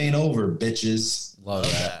life ain't over, bitches. Love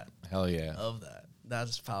that. Hell yeah. Love that.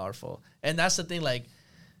 That's powerful. And that's the thing, like,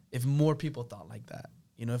 if more people thought like that,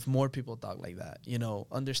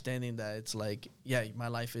 understanding that it's like, yeah, my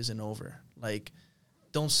life isn't over. Like,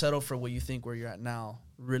 don't settle for what you think where you're at now.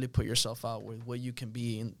 Really put yourself out with what you can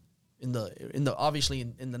be in the obviously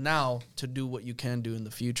in the now to do what you can do in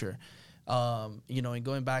the future. And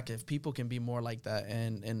going back, if people can be more like that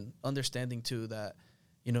and understanding too that,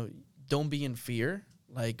 don't be in fear.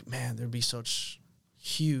 Like, man, there'd be such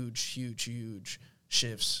huge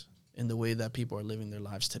shifts in the way that people are living their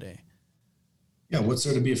lives today. Yeah, what's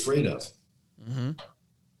there to be afraid of? Mm-hmm.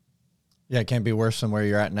 Yeah, it can't be worse than where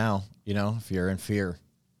you're at now, if you're in fear.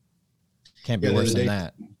 Can't be worse than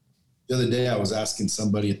that. The other day I was asking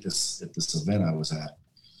somebody at this event I was at,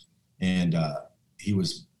 and he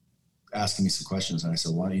was asking me some questions, and I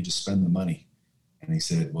said, why don't you just spend the money? And he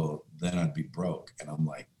said, well, then I'd be broke. And I'm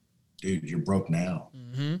like, dude, you're broke now.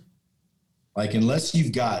 Mm-hmm. Like, unless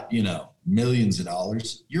you've got, millions of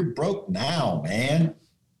dollars, you're broke now, man.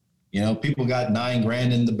 People got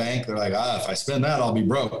 $9,000 in the bank. They're like, if I spend that, I'll be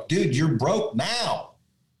broke. Dude, you're broke now.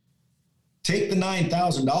 Take the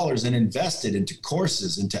 $9,000 and invest it into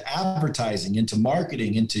courses, into advertising, into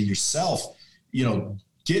marketing, into yourself. You know,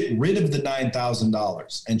 get rid of the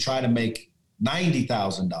 $9,000 and try to make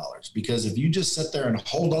 $90,000. Because if you just sit there and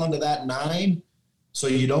hold on to that $9,000 so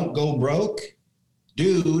you don't go broke,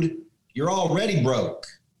 dude, you're already broke.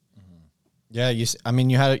 Yeah, you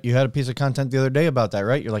had a piece of content the other day about that,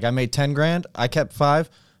 right? You're like, I made 10 grand, I kept 5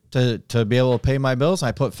 to be able to pay my bills, and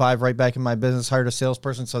I put 5 right back in my business, hired a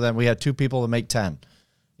salesperson, so then we had 2 people to make 10.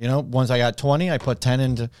 You know, once I got 20, I put 10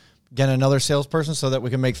 into get another salesperson so that we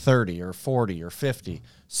can make 30 or 40 or 50,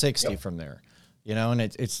 60 from there. You know, and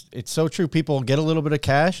it's so true. People get a little bit of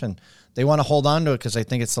cash and they want to hold on to it because they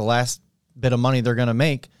think it's the last bit of money they're going to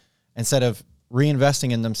make, instead of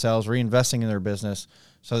reinvesting in themselves, reinvesting in their business,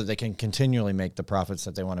 so that they can continually make the profits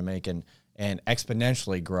that they want to make and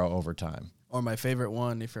exponentially grow over time. Or my favorite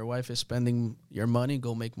one, if your wife is spending your money,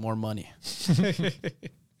 go make more money.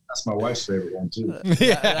 That's my wife's favorite one too.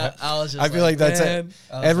 Yeah, I feel like that's it.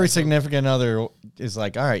 Every significant other is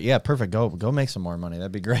like, all right, yeah, perfect. Go make some more money.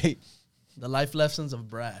 That'd be great. The life lessons of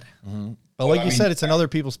Brad. Mm-hmm. But like you said, it's in other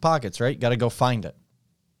people's pockets, right? You got to go find it.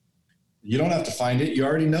 You don't have to find it. You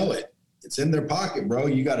already know it. It's in their pocket, bro.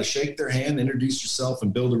 You got to shake their hand, introduce yourself,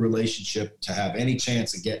 and build a relationship to have any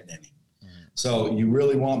chance of getting any. So you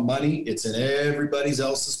really want money? It's in everybody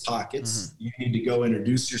else's pockets. You need to go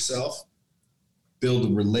introduce yourself, build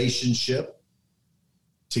a relationship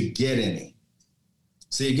to get any.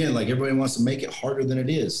 See, again, like everybody wants to make it harder than it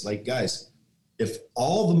is. Like, guys, if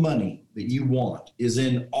all the money that you want is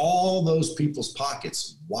in all those people's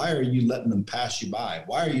pockets, why are you letting them pass you by?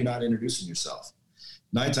 Why are you not introducing yourself?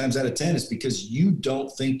 9 times out of 10, it's because you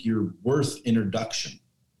don't think you're worth introduction.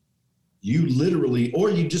 You literally,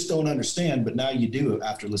 or you just don't understand, but now you do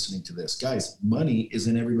after listening to this. Guys, money is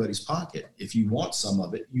in everybody's pocket. If you want some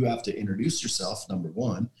of it, you have to introduce yourself, number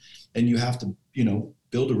one, and you have to,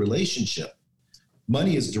 build a relationship.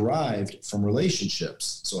 Money is derived from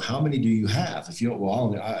relationships. So how many do you have? If you don't,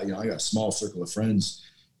 well, I got a small circle of friends,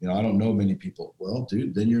 I don't know many people. Well,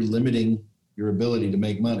 dude, then you're limiting your ability to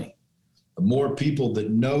make money. The more people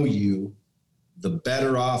that know you, the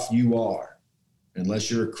better off you are,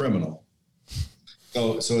 unless you're a criminal.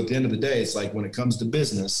 So at the end of the day, it's like when it comes to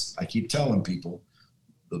business, I keep telling people,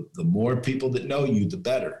 the more people that know you, the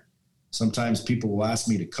better. Sometimes people will ask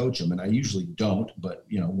me to coach them, and I usually don't, but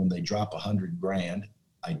when they drop $100,000,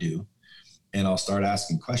 I do. And I'll start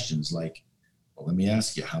asking questions like, well, let me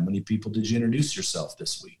ask you, how many people did you introduce yourself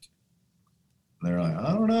this week? And they're like,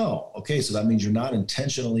 I don't know. Okay, so that means you're not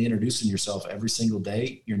intentionally introducing yourself every single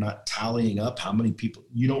day. You're not tallying up how many people.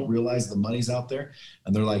 You don't realize the money's out there.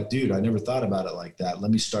 And they're like, dude, I never thought about it like that. Let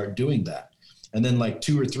me start doing that. And then like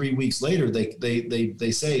 2 or 3 weeks later,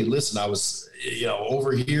 they say, listen, I was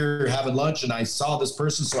over here having lunch and I saw this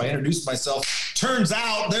person, so I introduced myself. Turns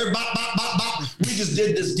out they're bop, bop, bop, bop. We just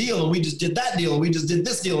did this deal and we just did that deal and we just did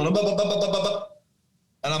this deal and blah, blah, blah, blah, blah, blah.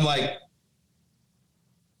 And I'm like,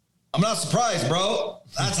 I'm not surprised, bro.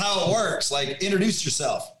 That's how it works. Like, introduce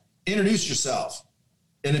yourself. And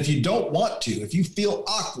if you don't want to, if you feel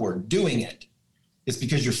awkward doing it, it's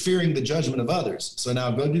because you're fearing the judgment of others. So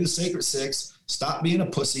now go do the Sacred 6, stop being a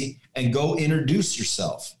pussy, and go introduce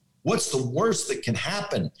yourself. What's the worst that can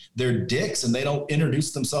happen? They're dicks and they don't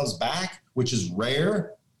introduce themselves back, which is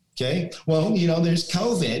rare. Okay. Well, there's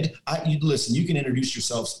COVID. Listen, you can introduce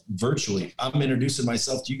yourselves virtually. I'm introducing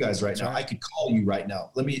myself to you guys right now. I could call you right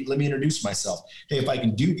now. Let me introduce myself. Hey, if I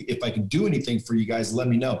can do anything for you guys, let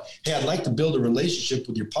me know. Hey, I'd like to build a relationship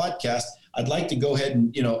with your podcast. I'd like to go ahead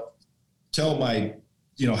and, tell my,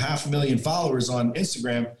 500,000 followers on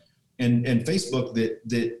Instagram and Facebook that,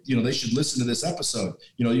 they should listen to this episode.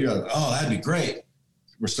 You're like, oh, that'd be great.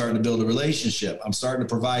 We're starting to build a relationship. I'm starting to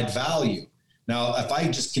provide value. Now, if I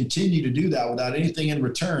just continue to do that without anything in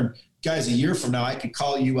return, guys, a year from now, I could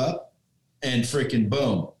call you up and freaking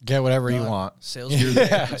boom. Get whatever you want. Sales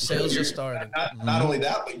just started. Not only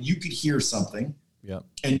that, but you could hear something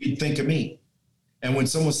and you'd think of me. And when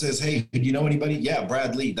someone says, hey, do you know anybody? Yeah,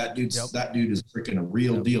 Brad Lee. That dude is freaking a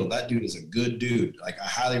real deal. That dude is a good dude. Like, I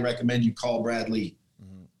highly recommend you call Brad Lee.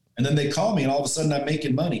 Mm-hmm. And then they call me and all of a sudden I'm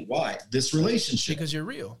making money. Why? This relationship. Because you're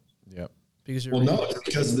real. Yep. Because you're real. No, it's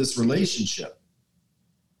because of this relationship.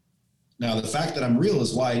 Now, the fact that I'm real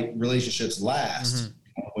is why relationships last.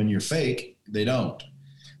 Mm-hmm. When you're fake, they don't.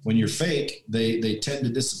 When you're fake, they tend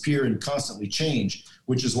to disappear and constantly change,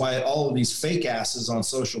 which is why all of these fake asses on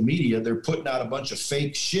social media, they're putting out a bunch of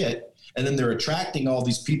fake shit, and then they're attracting all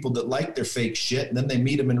these people that like their fake shit, and then they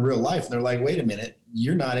meet them in real life, and they're like, wait a minute,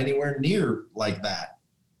 you're not anywhere near like that.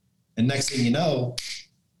 And next thing you know,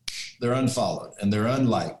 they're unfollowed, and they're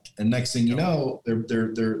unliked, And next thing you know,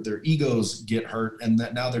 their egos get hurt, and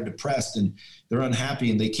that now they're depressed and they're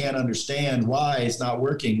unhappy and they can't understand why it's not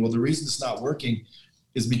working. Well, the reason it's not working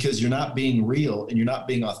is because you're not being real and you're not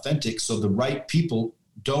being authentic. So the right people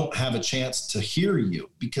don't have a chance to hear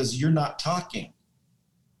you because you're not talking.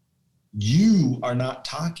 You are not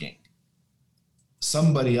talking.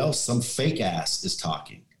 Somebody else, some fake ass is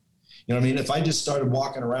talking. You know what I mean? If I just started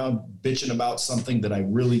walking around bitching about something that I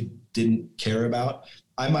really didn't care about,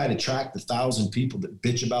 I might attract 1,000 people that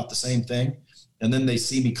bitch about the same thing. And then they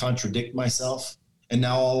see me contradict myself. And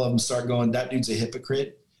now all of them start going, that dude's a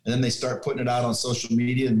hypocrite. And then they start putting it out on social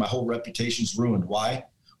media and my whole reputation's ruined. Why?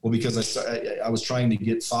 Well, because I was trying to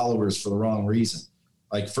get followers for the wrong reason.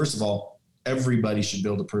 Like, first of all, everybody should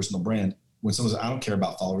build a personal brand. When someone says, I don't care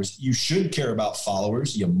about followers, you should care about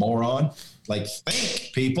followers, you moron. Like,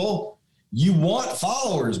 think, people. You want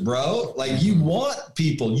followers, bro. Like, you want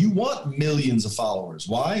people. You want millions of followers.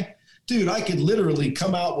 Why? Dude, I could literally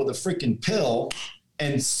come out with a freaking pill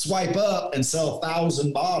and swipe up and sell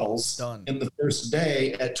 1,000 bottles in the first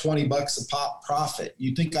day at $20 a pop profit.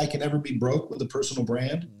 You think I can ever be broke with a personal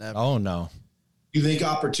brand? Never. Oh, no. You think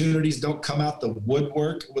opportunities don't come out the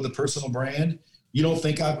woodwork with a personal brand? You don't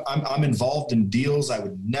think I'm involved in deals I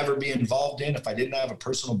would never be involved in if I didn't have a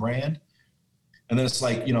personal brand? And then it's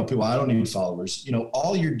like, you know, people, I don't need followers. You know,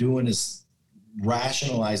 all you're doing is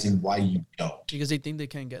rationalizing why you don't. Because they think they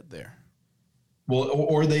can't get there. Well,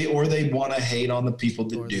 or they want to hate on the people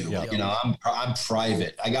that do. Yeah. You know, I'm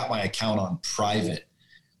private. I got my account on private.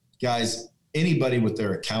 Guys, anybody with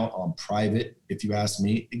their account on private, if you ask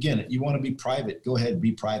me, again, you want to be private, go ahead,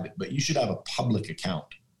 be private. But you should have a public account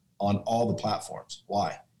on all the platforms.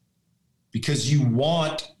 Why? Because you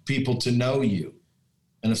want people to know you.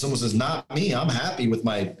 And if someone says, not me, I'm happy with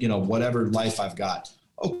my, you know, whatever life I've got.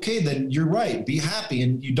 Okay, then you're right. Be happy.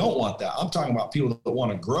 And you don't want that. I'm talking about people that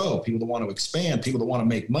want to grow, people that want to expand, people that want to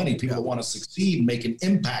make money, people that want to succeed, make an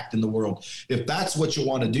impact in the world. If that's what you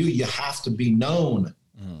want to do, you have to be known.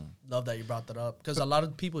 Love that you brought that up. Because a lot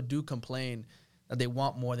of people do complain that they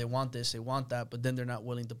want more, they want this, they want that, but then they're not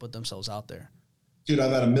willing to put themselves out there. Dude,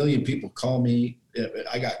 I've had 1 million people call me.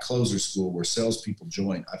 I got Closer School where salespeople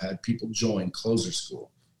join. I've had people join Closer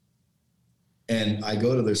School. And I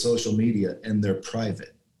go to their social media and they're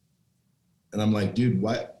private. And I'm like, dude,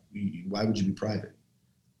 why would you be private?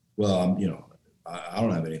 Well, you know, I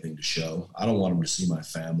don't have anything to show. I don't want them to see my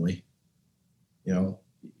family. You know,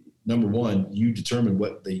 number one, you determine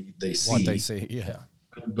what they see. What they see, yeah.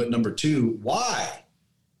 But number two, why?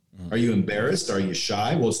 Are you embarrassed? Are you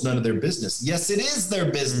shy? Well, it's none of their business. Yes, it is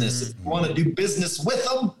their business. If you want to do business with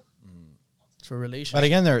them. It's a relationship. But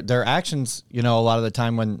again, their actions, you know, a lot of the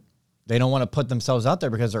time when they don't want to put themselves out there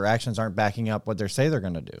because their actions aren't backing up what they say they're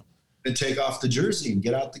going to do. And take off the jersey and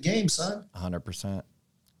get out the game, son. 100%.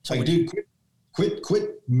 So like, dude,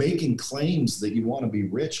 quit making claims that you want to be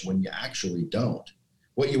rich when you actually don't.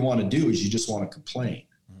 What you want to do is you just want to complain.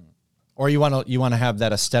 Or you want to have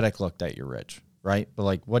that aesthetic look that you're rich, right? But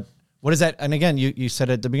like, what is that? And again, you said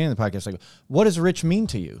at the beginning of the podcast, like, what does rich mean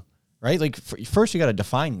to you, right? Like, first you got to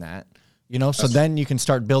define that, you know, so then you can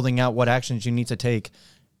start building out what actions you need to take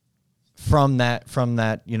from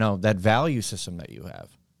that, you know, that value system that you have.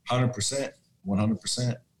 100%,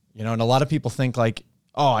 100%. You know, and a lot of people think like,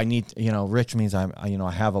 oh, I need, you know, rich means I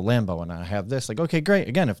have a Lambo and I have this. Like, okay, great.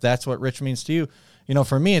 Again, if that's what rich means to you, you know,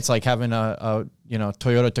 for me, it's like having a you know,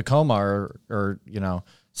 Toyota Tacoma or you know,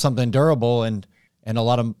 something durable and a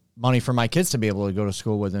lot of money for my kids to be able to go to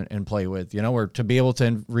school with and play with, you know, or to be able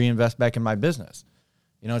to reinvest back in my business.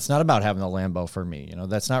 You know, it's not about having a Lambo for me. You know,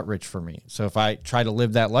 that's not rich for me. So if I try to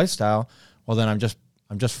live that lifestyle, well, then I'm just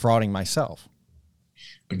frauding myself.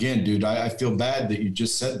 Again, dude, I feel bad that you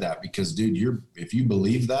just said that because, dude, if you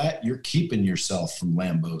believe that, you're keeping yourself from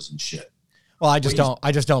Lambos and shit. Well, I just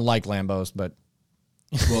don't like Lambos, but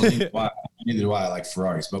well, neither do I like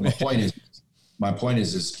Ferraris. But my point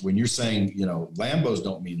is when you're saying, you know, Lambos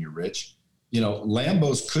don't mean you're rich. You know,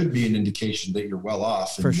 Lambos could be an indication that you're well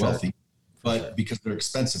off and wealthy, but because they're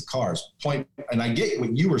expensive cars. And I get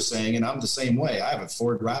what you were saying, and I'm the same way. I have a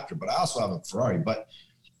Ford Raptor, but I also have a Ferrari. But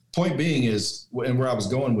point being is, and where I was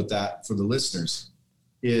going with that for the listeners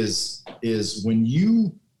is when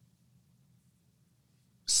you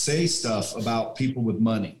say stuff about people with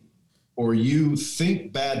money, or you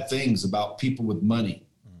think bad things about people with money,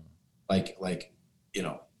 like, you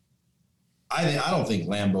know, I don't think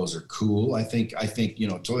Lambos are cool. I think, you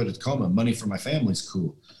know, Toyota Tacoma, money for my family's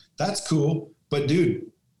cool. That's cool. But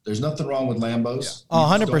dude, there's nothing wrong with Lambos. Yeah.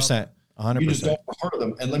 100%. 100%. You just don't prefer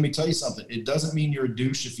them. And let me tell you something. It doesn't mean you're a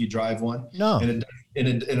douche if you drive one. No. And it doesn't And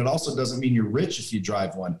it also doesn't mean you're rich if you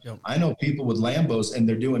drive one. Yep. I know people with Lambos, and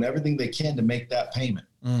they're doing everything they can to make that payment.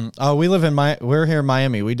 Oh, we're here in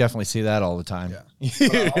Miami. We definitely see that all the time.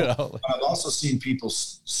 Yeah. I've also seen people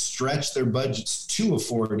stretch their budgets to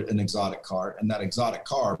afford an exotic car, and that exotic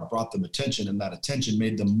car brought them attention, and that attention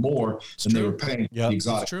made them more than they were paying for the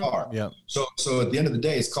exotic car. Yep. So at the end of the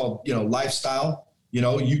day, it's called, lifestyle.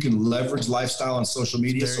 You can leverage lifestyle on social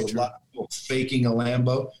media. So a lot of people faking a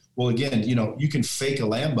Lambo. Well, again, you can fake a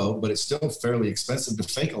Lambo, but it's still fairly expensive to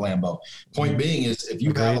fake a Lambo. Point being is, if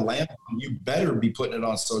you have a Lambo, you better be putting it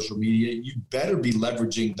on social media. You better be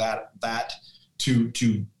leveraging that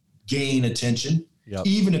to gain attention,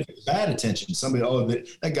 even if it's bad attention. Somebody,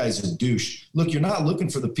 that guy's a douche. Look, you're not looking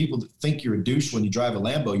for the people that think you're a douche when you drive a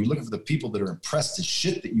Lambo. You're looking for the people that are impressed as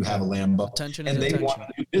shit that you have a Lambo, and they want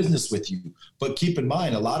to do business with you. But keep in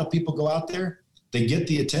mind, a lot of people go out there, they get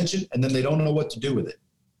the attention, and then they don't know what to do with it.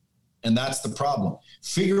 And that's the problem.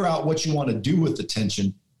 Figure out what you want to do with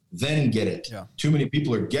attention, then get it. Yeah. Too many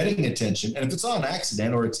people are getting attention. And if it's on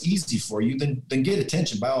accident or it's easy for you, then get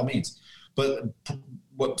attention by all means. But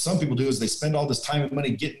what some people do is they spend all this time and money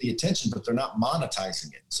getting the attention, but they're not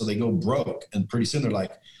monetizing it. So they go broke. And pretty soon they're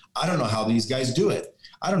like, I don't know how these guys do it.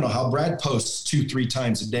 I don't know how Brad posts 2-3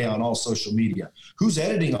 times a day on all social media. Who's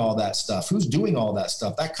editing all that stuff? Who's doing all that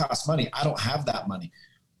stuff? That costs money. I don't have that money.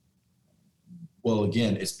 Well,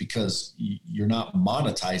 again, it's because you're not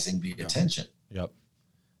monetizing the attention. Yep.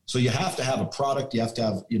 So you have to have a product. You have to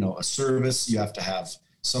have, a service. You have to have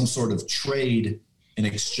some sort of trade in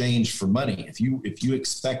exchange for money. If you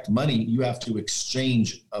expect money, you have to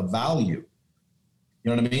exchange a value. You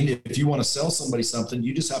know what I mean? If you want to sell somebody something,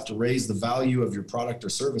 you just have to raise the value of your product or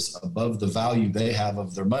service above the value they have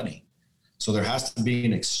of their money. So there has to be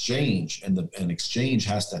an exchange, and an exchange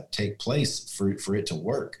has to take place for it to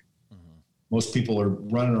work. Most people are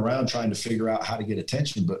running around trying to figure out how to get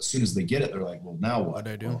attention, but as soon as they get it, they're like, well, now what? What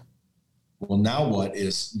do I do? Well, now what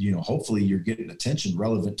is, hopefully you're getting attention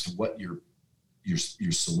relevant to what your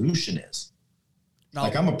solution is. No.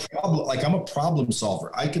 I'm a problem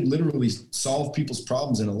solver. I could literally solve people's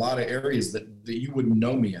problems in a lot of areas that you wouldn't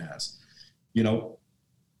know me as.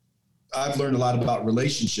 I've learned a lot about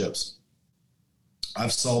relationships.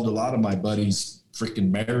 I've solved a lot of my buddies'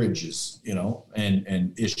 freaking marriages,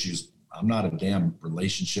 and issues. I'm not a damn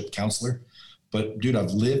relationship counselor, but dude,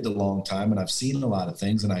 I've lived a long time, and I've seen a lot of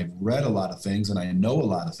things, and I've read a lot of things, and I know a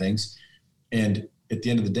lot of things. And at the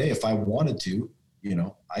end of the day, if I wanted to,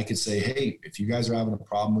 I could say, hey, if you guys are having a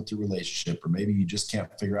problem with your relationship, or maybe you just can't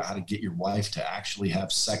figure out how to get your wife to actually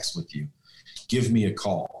have sex with you, give me a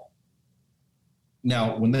call.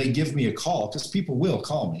 Now, when they give me a call, because people will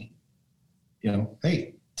call me,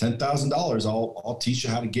 hey, $10,000, I'll teach you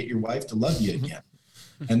how to get your wife to love you again.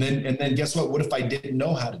 And then guess what? What if I didn't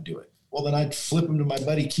know how to do it? Well, then I'd flip them to my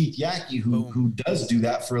buddy Keith Yackey, who does do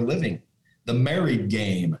that for a living, the married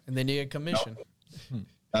game. And then you get commission.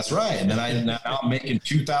 That's right. And then now I'm making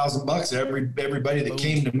 $2,000 everybody that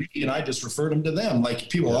came to me, and I just referred them to them. Like,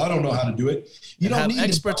 people, I don't know how to do it. You don't need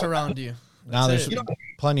experts around you. Now there's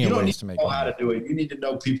plenty of ways to make money. You don't need to know how to do it. You need to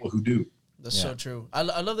know people who do. That's so true. I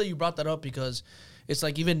love that you brought that up, because it's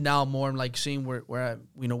like, even now more, I'm like seeing where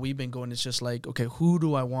we've been going. It's just like, okay, who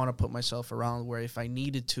do I want to put myself around, where if I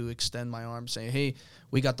needed to extend my arm, say, hey,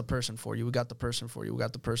 we got the person for you. We got the person for you. We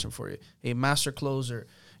got the person for you. Hey, master closer,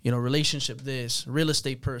 relationship, this real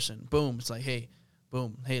estate person. Boom. It's like, hey,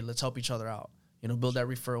 boom. Hey, let's help each other out. Build that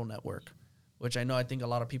referral network, which I think a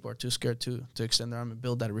lot of people are too scared to extend their arm and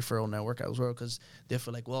build that referral network as well, because they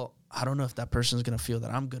feel like, well, I don't know if that person's going to feel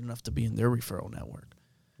that I'm good enough to be in their referral network.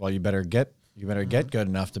 Well, you better get good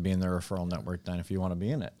enough to be in their referral network then, if you want to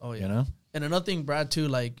be in it. Oh, yeah. And another thing, Brad, too,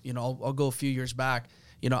 like, I'll go a few years back.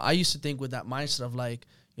 I used to think with that mindset of like,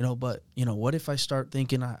 but, what if I start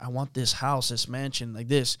thinking I want this house, this mansion, like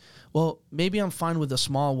this? Well, maybe I'm fine with the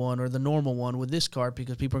small one or the normal one with this car,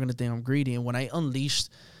 because people are going to think I'm greedy. And when I unleashed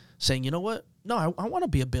saying, you know what? No, I want to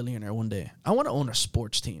be a billionaire one day. I want to own a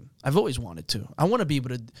sports team. I've always wanted to. I want to be able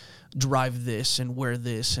to drive this and wear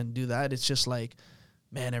this and do that. It's just like,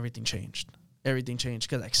 man, everything changed. Everything changed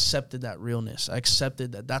because I accepted that realness. I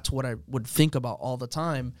accepted that that's what I would think about all the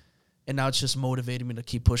time. And now it's just motivating me to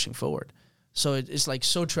keep pushing forward. So it's like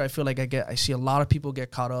so true. I feel like I see a lot of people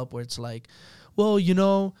get caught up where it's like, well,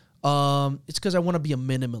 it's because I want to be a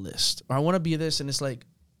minimalist, or I want to be this. And it's like,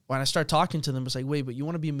 when I start talking to them, it's like, wait, but you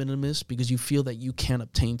want to be a minimalist because you feel that you can't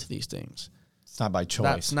obtain to these things. It's not by choice.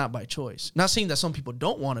 That's not by choice. Not saying that some people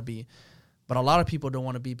don't want to be, but a lot of people don't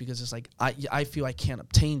want to be because it's like, I feel I can't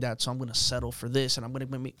obtain that, so I'm going to settle for this, and I'm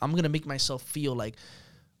going to make myself feel like,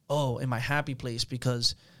 oh, in my happy place,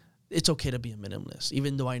 because it's okay to be a minimalist,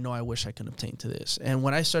 even though I know I wish I could obtain to this. And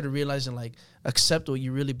when I started realizing, like, accept what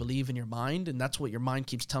you really believe in your mind, and that's what your mind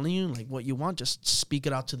keeps telling you, like, what you want, just speak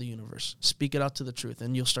it out to the universe, speak it out to the truth,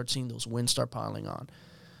 and you'll start seeing those wins start piling on.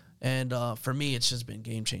 And for me, it's just been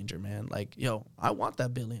game changer, man. Like, yo, I want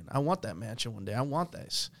that billion. I want that mansion one day. I want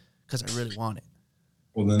this because I really want it.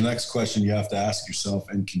 Well, the next question you have to ask yourself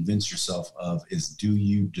and convince yourself of is, do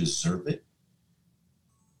you deserve it?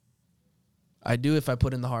 I do if I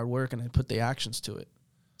put in the hard work and I put the actions to it.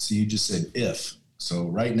 So you just said if. So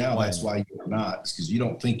right now, that's why you're not. It's because you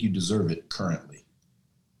don't think you deserve it currently.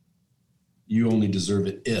 You only deserve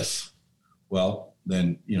it if. Well,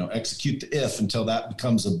 then, you know, execute the if until that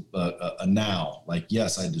becomes a now. Like,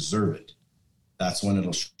 yes, I deserve it. That's when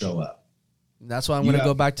it'll show up. And that's why I'm going to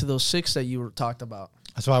go back to those 6 that you talked about.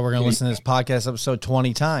 That's why we're going to listen to this podcast episode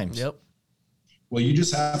 20 times. Yep. Well, you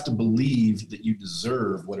just have to believe that you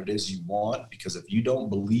deserve what it is you want, because if you don't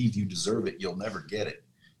believe you deserve it, you'll never get it.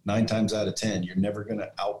 9 times out of 10, you're never going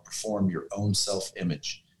to outperform your own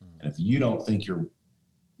self-image. And if you don't think you're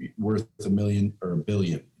worth $1 million or $1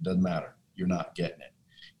 billion, it doesn't matter. You're not getting it.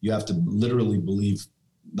 You have to literally believe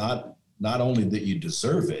not only that you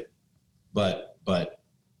deserve it, but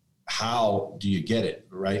how do you get it,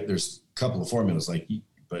 right? There's a couple of formulas, like,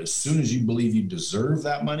 but as soon as you believe you deserve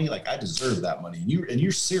that money, like, I deserve that money, and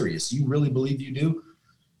you're serious, you really believe you do,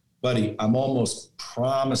 buddy, I'm almost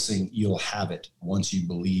promising you'll have it once you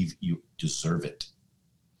believe you deserve it.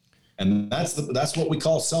 And that's what we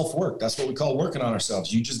call self-work. That's what we call working on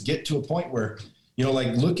ourselves. You just get to a point where, you know,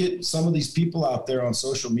 like, look at some of these people out there on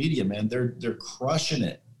social media, man. They're crushing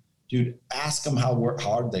it. Dude, ask them how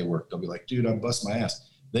hard they work. They'll be like, dude, I bust my ass.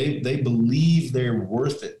 They believe they're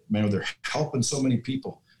worth it, man. They're helping so many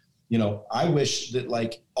people. You know, I wish that,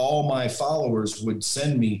 like, all my followers would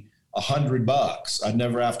send me $100. I'd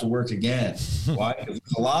never have to work again. Why? Because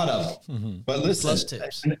there's a lot of them. Mm-hmm. But listen, plus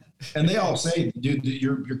tips. And they all say, dude,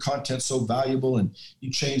 your content's so valuable and you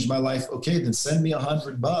changed my life. Okay, then send me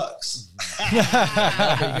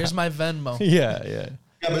 $100. Here's my Venmo. Yeah.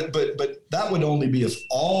 Yeah, but that would only be if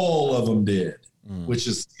all of them did, which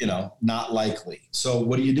is, you know, not likely. So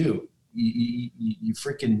what do? You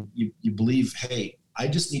freaking believe, hey, I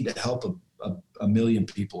just need to help a million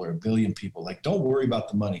people or 1 billion people. Like, don't worry about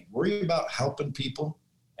the money. Worry about helping people,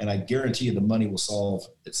 and I guarantee you the money will solve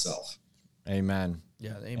itself. Amen.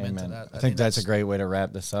 Yeah, amen to that. I think that's a great way to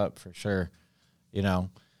wrap this up for sure. You know,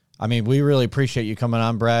 I mean, we really appreciate you coming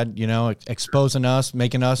on, Brad, you know, exposing us,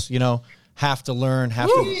 making us, you know, have to learn,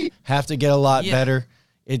 have to get a lot better.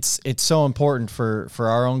 It's so important for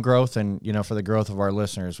our own growth and, you know, for the growth of our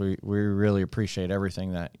listeners. We really appreciate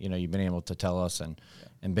everything that, you know, you've been able to tell us and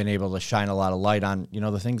been able to shine a lot of light on, you know,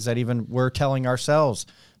 the things that even we're telling ourselves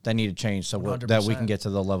that need to change so that we can get to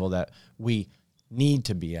the level that we need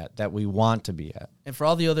to be at, that we want to be at. And for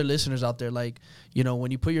all the other listeners out there, like, you know,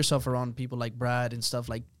 when you put yourself around people like Brad and stuff,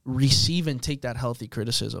 like, receive and take that healthy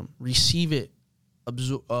criticism, receive it,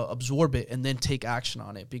 absorb it, and then take action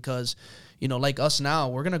on it. Because, you know, like us now,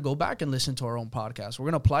 we're going to go back and listen to our own podcast. We're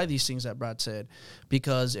going to apply these things that Brad said,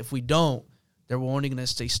 because if we don't, then we're only going to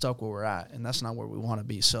stay stuck where we're at, and that's not where we want to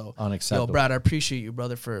be. So, unacceptable. Yo, Brad, I appreciate you,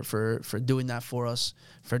 brother, for doing that for us,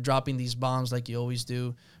 for dropping these bombs like you always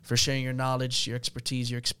do, for sharing your knowledge, your expertise,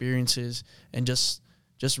 your experiences, and just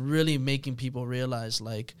really making people realize,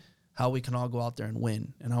 like, how we can all go out there and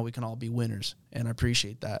win and how we can all be winners. And I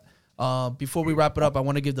appreciate that. Before we wrap it up, I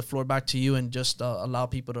want to give the floor back to you and just allow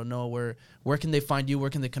people to know where can they find you, where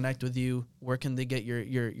can they connect with you, where can they get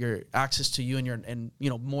your access to you and you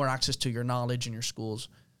know, more access to your knowledge and your schools.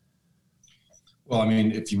 Well, I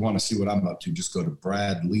mean, if you want to see what I'm up to, just go to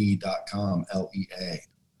bradlee.com, LEA,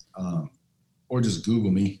 or just Google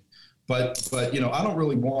me. But you know, I don't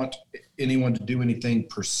really want anyone to do anything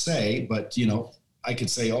per se, but, you know, I could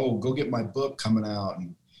say, oh, go get my book coming out and,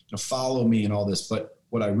 you know, follow me and all this. But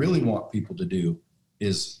what I really want people to do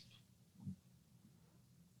is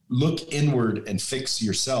look inward and fix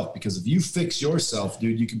yourself, because if you fix yourself,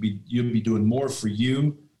 dude, you'll be doing more for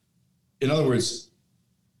you. In other words,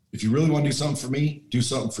 if you really want to do something for me, do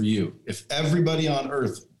something for you. If everybody on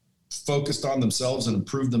earth focused on themselves and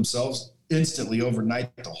improved themselves, instantly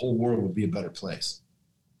overnight, the whole world would be a better place.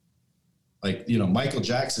 Like, you know, Michael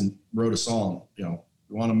Jackson wrote a song, you know,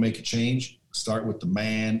 you want to make a change, start with the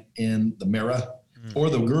man in the mirror.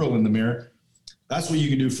 Or the girl in the mirror. That's what you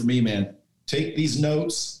can do for me, man. Take these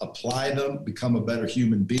notes, apply them, become a better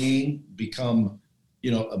human being, become,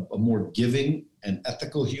 you know, a more giving and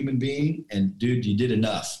ethical human being. And dude, you did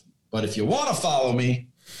enough. But if you want to follow me,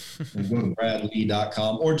 go to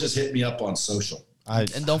bradlee.com or just hit me up on social.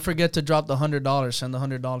 And don't forget to drop the $100. Send the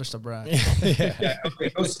 $100 to Brad. Yeah, okay,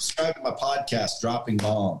 go subscribe to my podcast, Dropping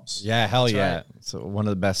Bombs. Yeah, hell That's yeah. right. It's one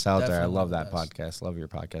of the best out there. I Definitely love the that best. podcast. Love your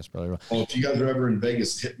podcast, brother. Well, if you guys are ever in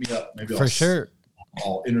Vegas, hit me up. Maybe For sure.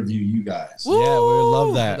 I'll interview you guys. Woo! Yeah, we would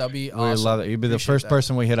love that. That'd be We would awesome. love it. You'd be the Appreciate first that.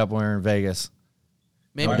 person we hit up when we're in Vegas.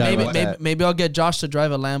 Maybe, I'm down maybe, with maybe, that. maybe I'll get Josh to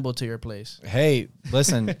drive a Lambo to your place. Hey,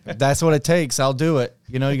 listen, if that's what it takes. I'll do it.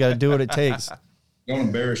 You know, you got to do what it takes. Don't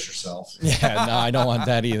embarrass yourself. Yeah, no, I don't want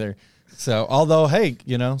that either. So, although, hey,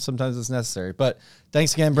 you know, sometimes it's necessary. But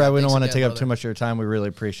thanks again, Brad. We don't thanks want to again, take up brother. too much of your time. We really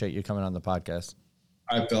appreciate you coming on the podcast.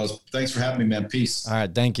 All right, fellas. Thanks for having me, man. Peace. All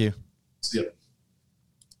right, thank you. See ya.